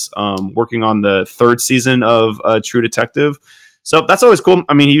 months, working on the 3rd season of True Detective. So that's always cool.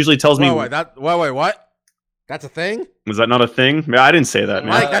 I mean, he usually tells me. Wait, what? That's a thing? Was that not a thing? Yeah, I didn't say that,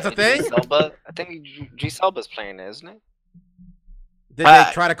 man. Mike, that's a thing? I think Idris Elba's playing it, isn't it? Did they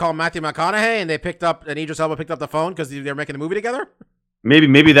try to call Matthew McConaughey and they picked up, and Idris Elba picked up the phone because they were making the movie together?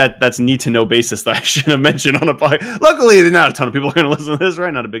 Maybe that's need to know basis that I should have mentioned on a podcast. Luckily, not a ton of people are going to listen to this,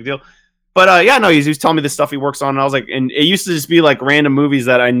 right? Not a big deal. But yeah, no, he was telling me the stuff he works on, and I was like, and it used to just be like random movies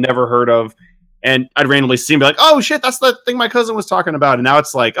that I never heard of, and I'd randomly see him be like, oh shit, that's the thing my cousin was talking about, and now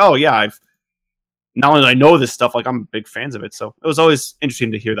it's like, oh yeah, I've not only do I know this stuff, like I'm big fans of it, so it was always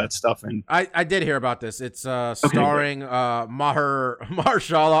interesting to hear that stuff. And I did hear about this. It's starring Mahershala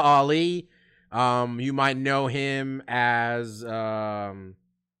Ali. You might know him as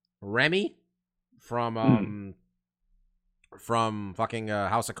Remy from fucking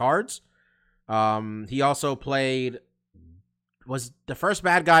House of Cards. He also played, was the first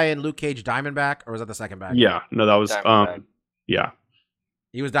bad guy in Luke Cage Diamondback, or was that the second bad guy? Yeah, no, that was yeah.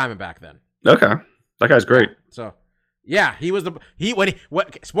 He was Diamondback then. Okay, that guy's great. So yeah, he was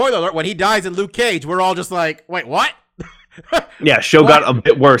spoiler alert, when he dies in Luke Cage, we're all just like, wait, what? Yeah, show got a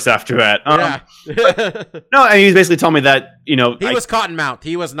bit worse after that. Yeah. No, and he's basically telling me that, you know, he was Cottonmouth.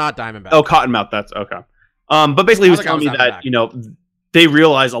 He was not Diamondback. Oh, Cottonmouth. That's okay. But basically, he was telling me that, you know, they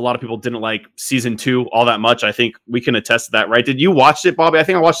realized a lot of people didn't like season 2 all that much. I think we can attest to that, right? Did you watch it, Bobby? I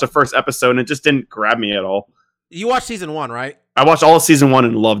think I watched the first episode and it just didn't grab me at all. You watched season 1, right? I watched all of season 1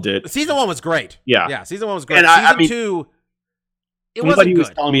 and loved it. Season 1 was great. Yeah, season 1 was great. And season I mean, 2, it what wasn't he good. was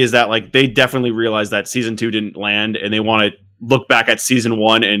telling me is that like they definitely realized that season 2 didn't land, and they want to look back at season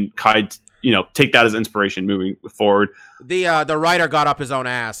 1 and kind, you know, take that as inspiration moving forward. The writer got up his own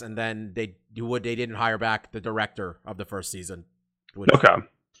ass, and then they didn't hire back the director of the first season. Okay.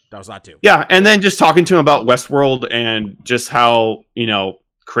 That was not 2. Yeah, and then just talking to him about Westworld and just how, you know,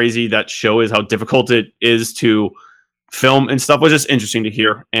 crazy that show is, how difficult it is to film and stuff was just interesting to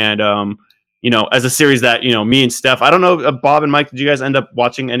hear. And you know, as a series that, you know, me and Steph, I don't know, Bob and Mike, did you guys end up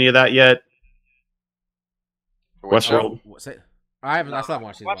watching any of that yet? Westworld. I still haven't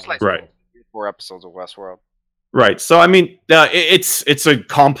watched season 1. Like right. 4 episodes of Westworld. Right. So I mean, it's a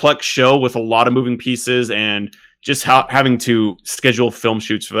complex show with a lot of moving pieces, and just having to schedule film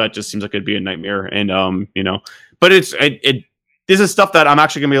shoots for that just seems like it'd be a nightmare. And you know, but this is stuff that I'm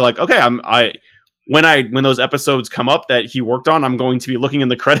actually gonna be like, okay, when those episodes come up that he worked on, I'm going to be looking in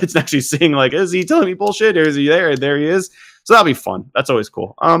the credits and actually seeing like, is he telling me bullshit, or is he there? There he is. So that'll be fun. That's always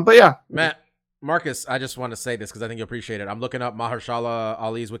cool. But yeah, Marcus, I just want to say this because I think you'll appreciate it. I'm looking up Mahershala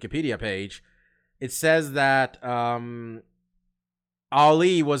Ali's Wikipedia page. It says that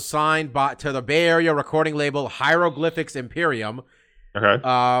Ali was signed to the Bay Area recording label Hieroglyphics Imperium,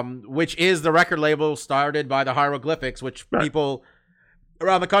 okay, which is the record label started by the Hieroglyphics, which people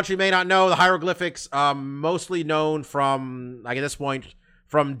around the country may not know. The Hieroglyphics, mostly known from, like at this point,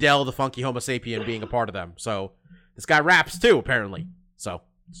 from Del the Funky Homo Sapien being a part of them. So this guy raps too, apparently. So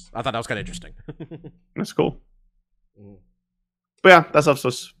I thought that was kind of interesting. That's cool. But yeah, that stuff's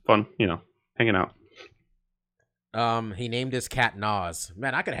just fun, you know, hanging out. He named his cat Nas.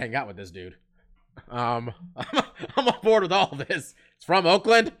 Man, I could hang out with this dude. I'm on board with all of this. It's from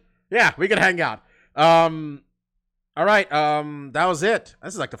Oakland. Yeah, we could hang out. All right. That was it.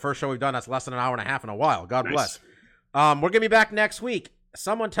 This is like the first show we've done that's less than an hour and a half in a while. God bless. We're gonna be back next week.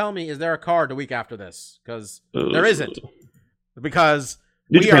 Someone tell me, is there a card the week after this? Because there isn't. Because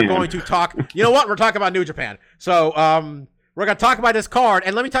we are going to talk. You know what? We're talking about New Japan. So we're gonna talk about this card.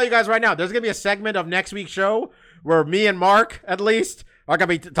 And let me tell you guys right now, there's gonna be a segment of next week's show where me and Mark, at least, are gonna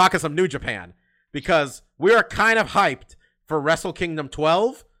be talking some New Japan, because we are kind of hyped for Wrestle Kingdom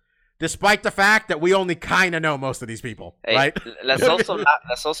 12. Despite the fact that we only kind of know most of these people, right? Let's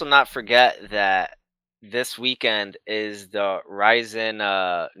also not forget that this weekend is the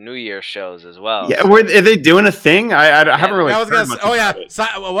Ryzen New Year shows as well. Yeah, are they doing a thing? I haven't really.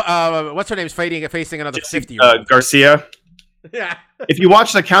 What's her name's facing another 50-year-old? Garcia. Yeah. If you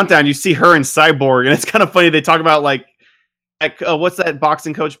watch the countdown, you see her and Cyborg, and it's kind of funny. They talk about like what's that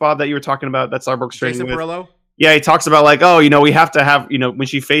boxing coach, Bob, that you were talking about? That Cyborg's training with. Jason Perillo. Yeah, he talks about like, oh, you know, we have to have, you know, when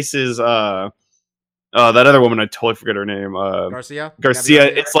she faces that other woman, I totally forget her name. Garcia.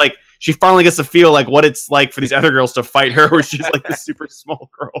 It's like she finally gets to feel like what it's like for these other girls to fight her, where she's like this super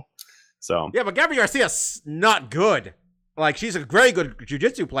small girl. So yeah, but Gabby Garcia's not good. Like, she's a very good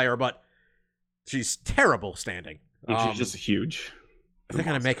jiu-jitsu player, but she's terrible standing. She's just huge. They're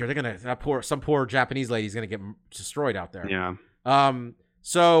gonna make her. They're gonna some poor Japanese lady's gonna get destroyed out there. Yeah.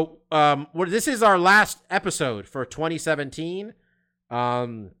 So, this is our last episode for 2017.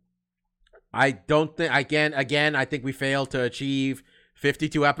 I don't think, again, I think we failed to achieve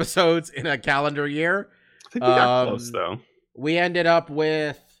 52 episodes in a calendar year. I think we got close, though. We ended up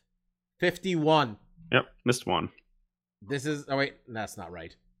with 51. Yep, missed one. Oh wait, that's not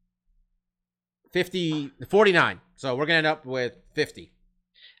right. 49. So we're gonna end up with 50.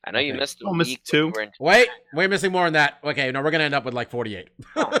 I know you missed a Almost week. two. Wait, we're missing more than that. Okay, no, we're gonna end up with like 48.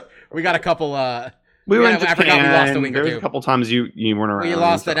 We got a couple. We were in I forgot we lost a Japan. week or There was two. a couple times you weren't around. We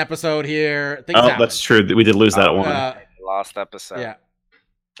lost so. an episode here. Things Oh, happen. that's true. We did lose that one. Lost episode. Yeah.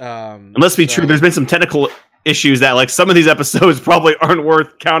 And let's be so- true. There's been some technical issues that like some of these episodes probably aren't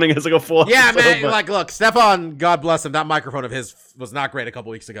worth counting as like a full. Yeah, episode, man. but- Like, look, Stefan, God bless him. That microphone of his was not great a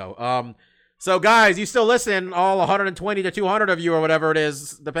couple weeks ago. So guys, you still listen, all 120 to 200 of you or whatever it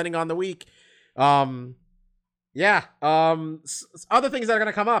is, depending on the week. Yeah. Other things that are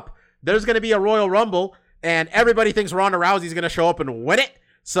gonna come up. There's gonna be a Royal Rumble, and everybody thinks Ronda Rousey's gonna show up and win it.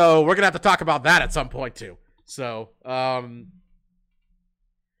 So we're gonna have to talk about that at some point too. So, a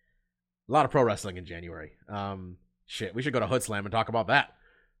lot of pro wrestling in January. Shit, we should go to Hood Slam and talk about that.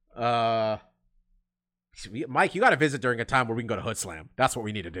 Mike, you got to visit during a time where we can go to Hood Slam. That's what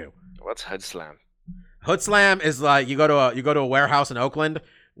we need to do. What's Hood Slam? Hood Slam is like you go to a warehouse in Oakland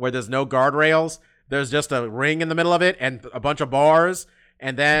where there's no guardrails. There's just a ring in the middle of it and a bunch of bars,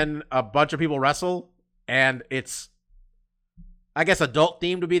 and then a bunch of people wrestle, and it's, I guess, adult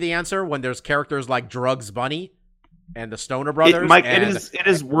themed would be the answer when there's characters like Drugs Bunny and the Stoner Brothers. Mike, and it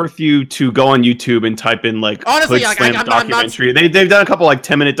is worth you to go on YouTube and type in like Honestly, Hood like, Slam I'm not- documentary. They've done a couple like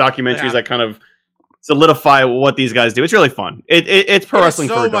 10-minute documentaries Yeah. that kind of solidify what these guys do. It's really fun. It's pro wrestling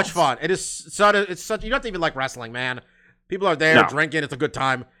so for much adults. fun. It is such. It's such. You don't have to even like wrestling, man. People are there No. drinking. It's a good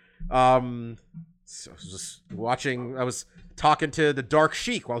time. So I was just watching. I was talking to the Dark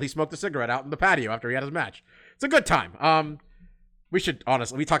Sheik while he smoked a cigarette out in the patio after he had his match. It's a good time. We should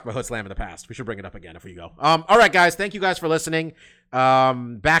honestly. We talked about Hood Slam in the past. We should bring it up again if we go. All right, guys. Thank you guys for listening.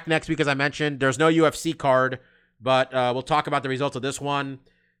 Back next week, as I mentioned. There's no UFC card, but we'll talk about the results of this one.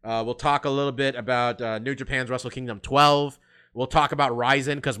 We'll talk a little bit about New Japan's Wrestle Kingdom 12. We'll talk about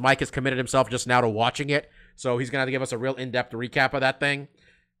Ryzen because Mike has committed himself just now to watching it. So he's going to have to give us a real in-depth recap of that thing.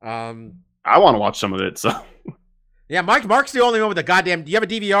 I want to watch some of it. So Yeah, Mark's the only one with the goddamn... Do you have a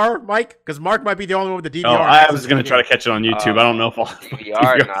DVR, Mike? Because Mark might be the only one with the DVR. I was going to try to catch it on YouTube. I don't know if I'll DVR? No,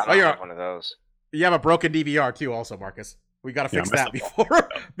 I don't you're- have one of those. You have a broken DVR too also, Marcus. We got to fix Yeah, that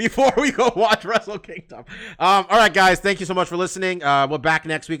before we go watch Wrestle Kingdom. All right, guys. Thank you so much for listening. We're back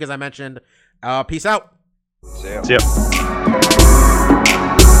next week, as I mentioned. Peace out. See ya. See ya.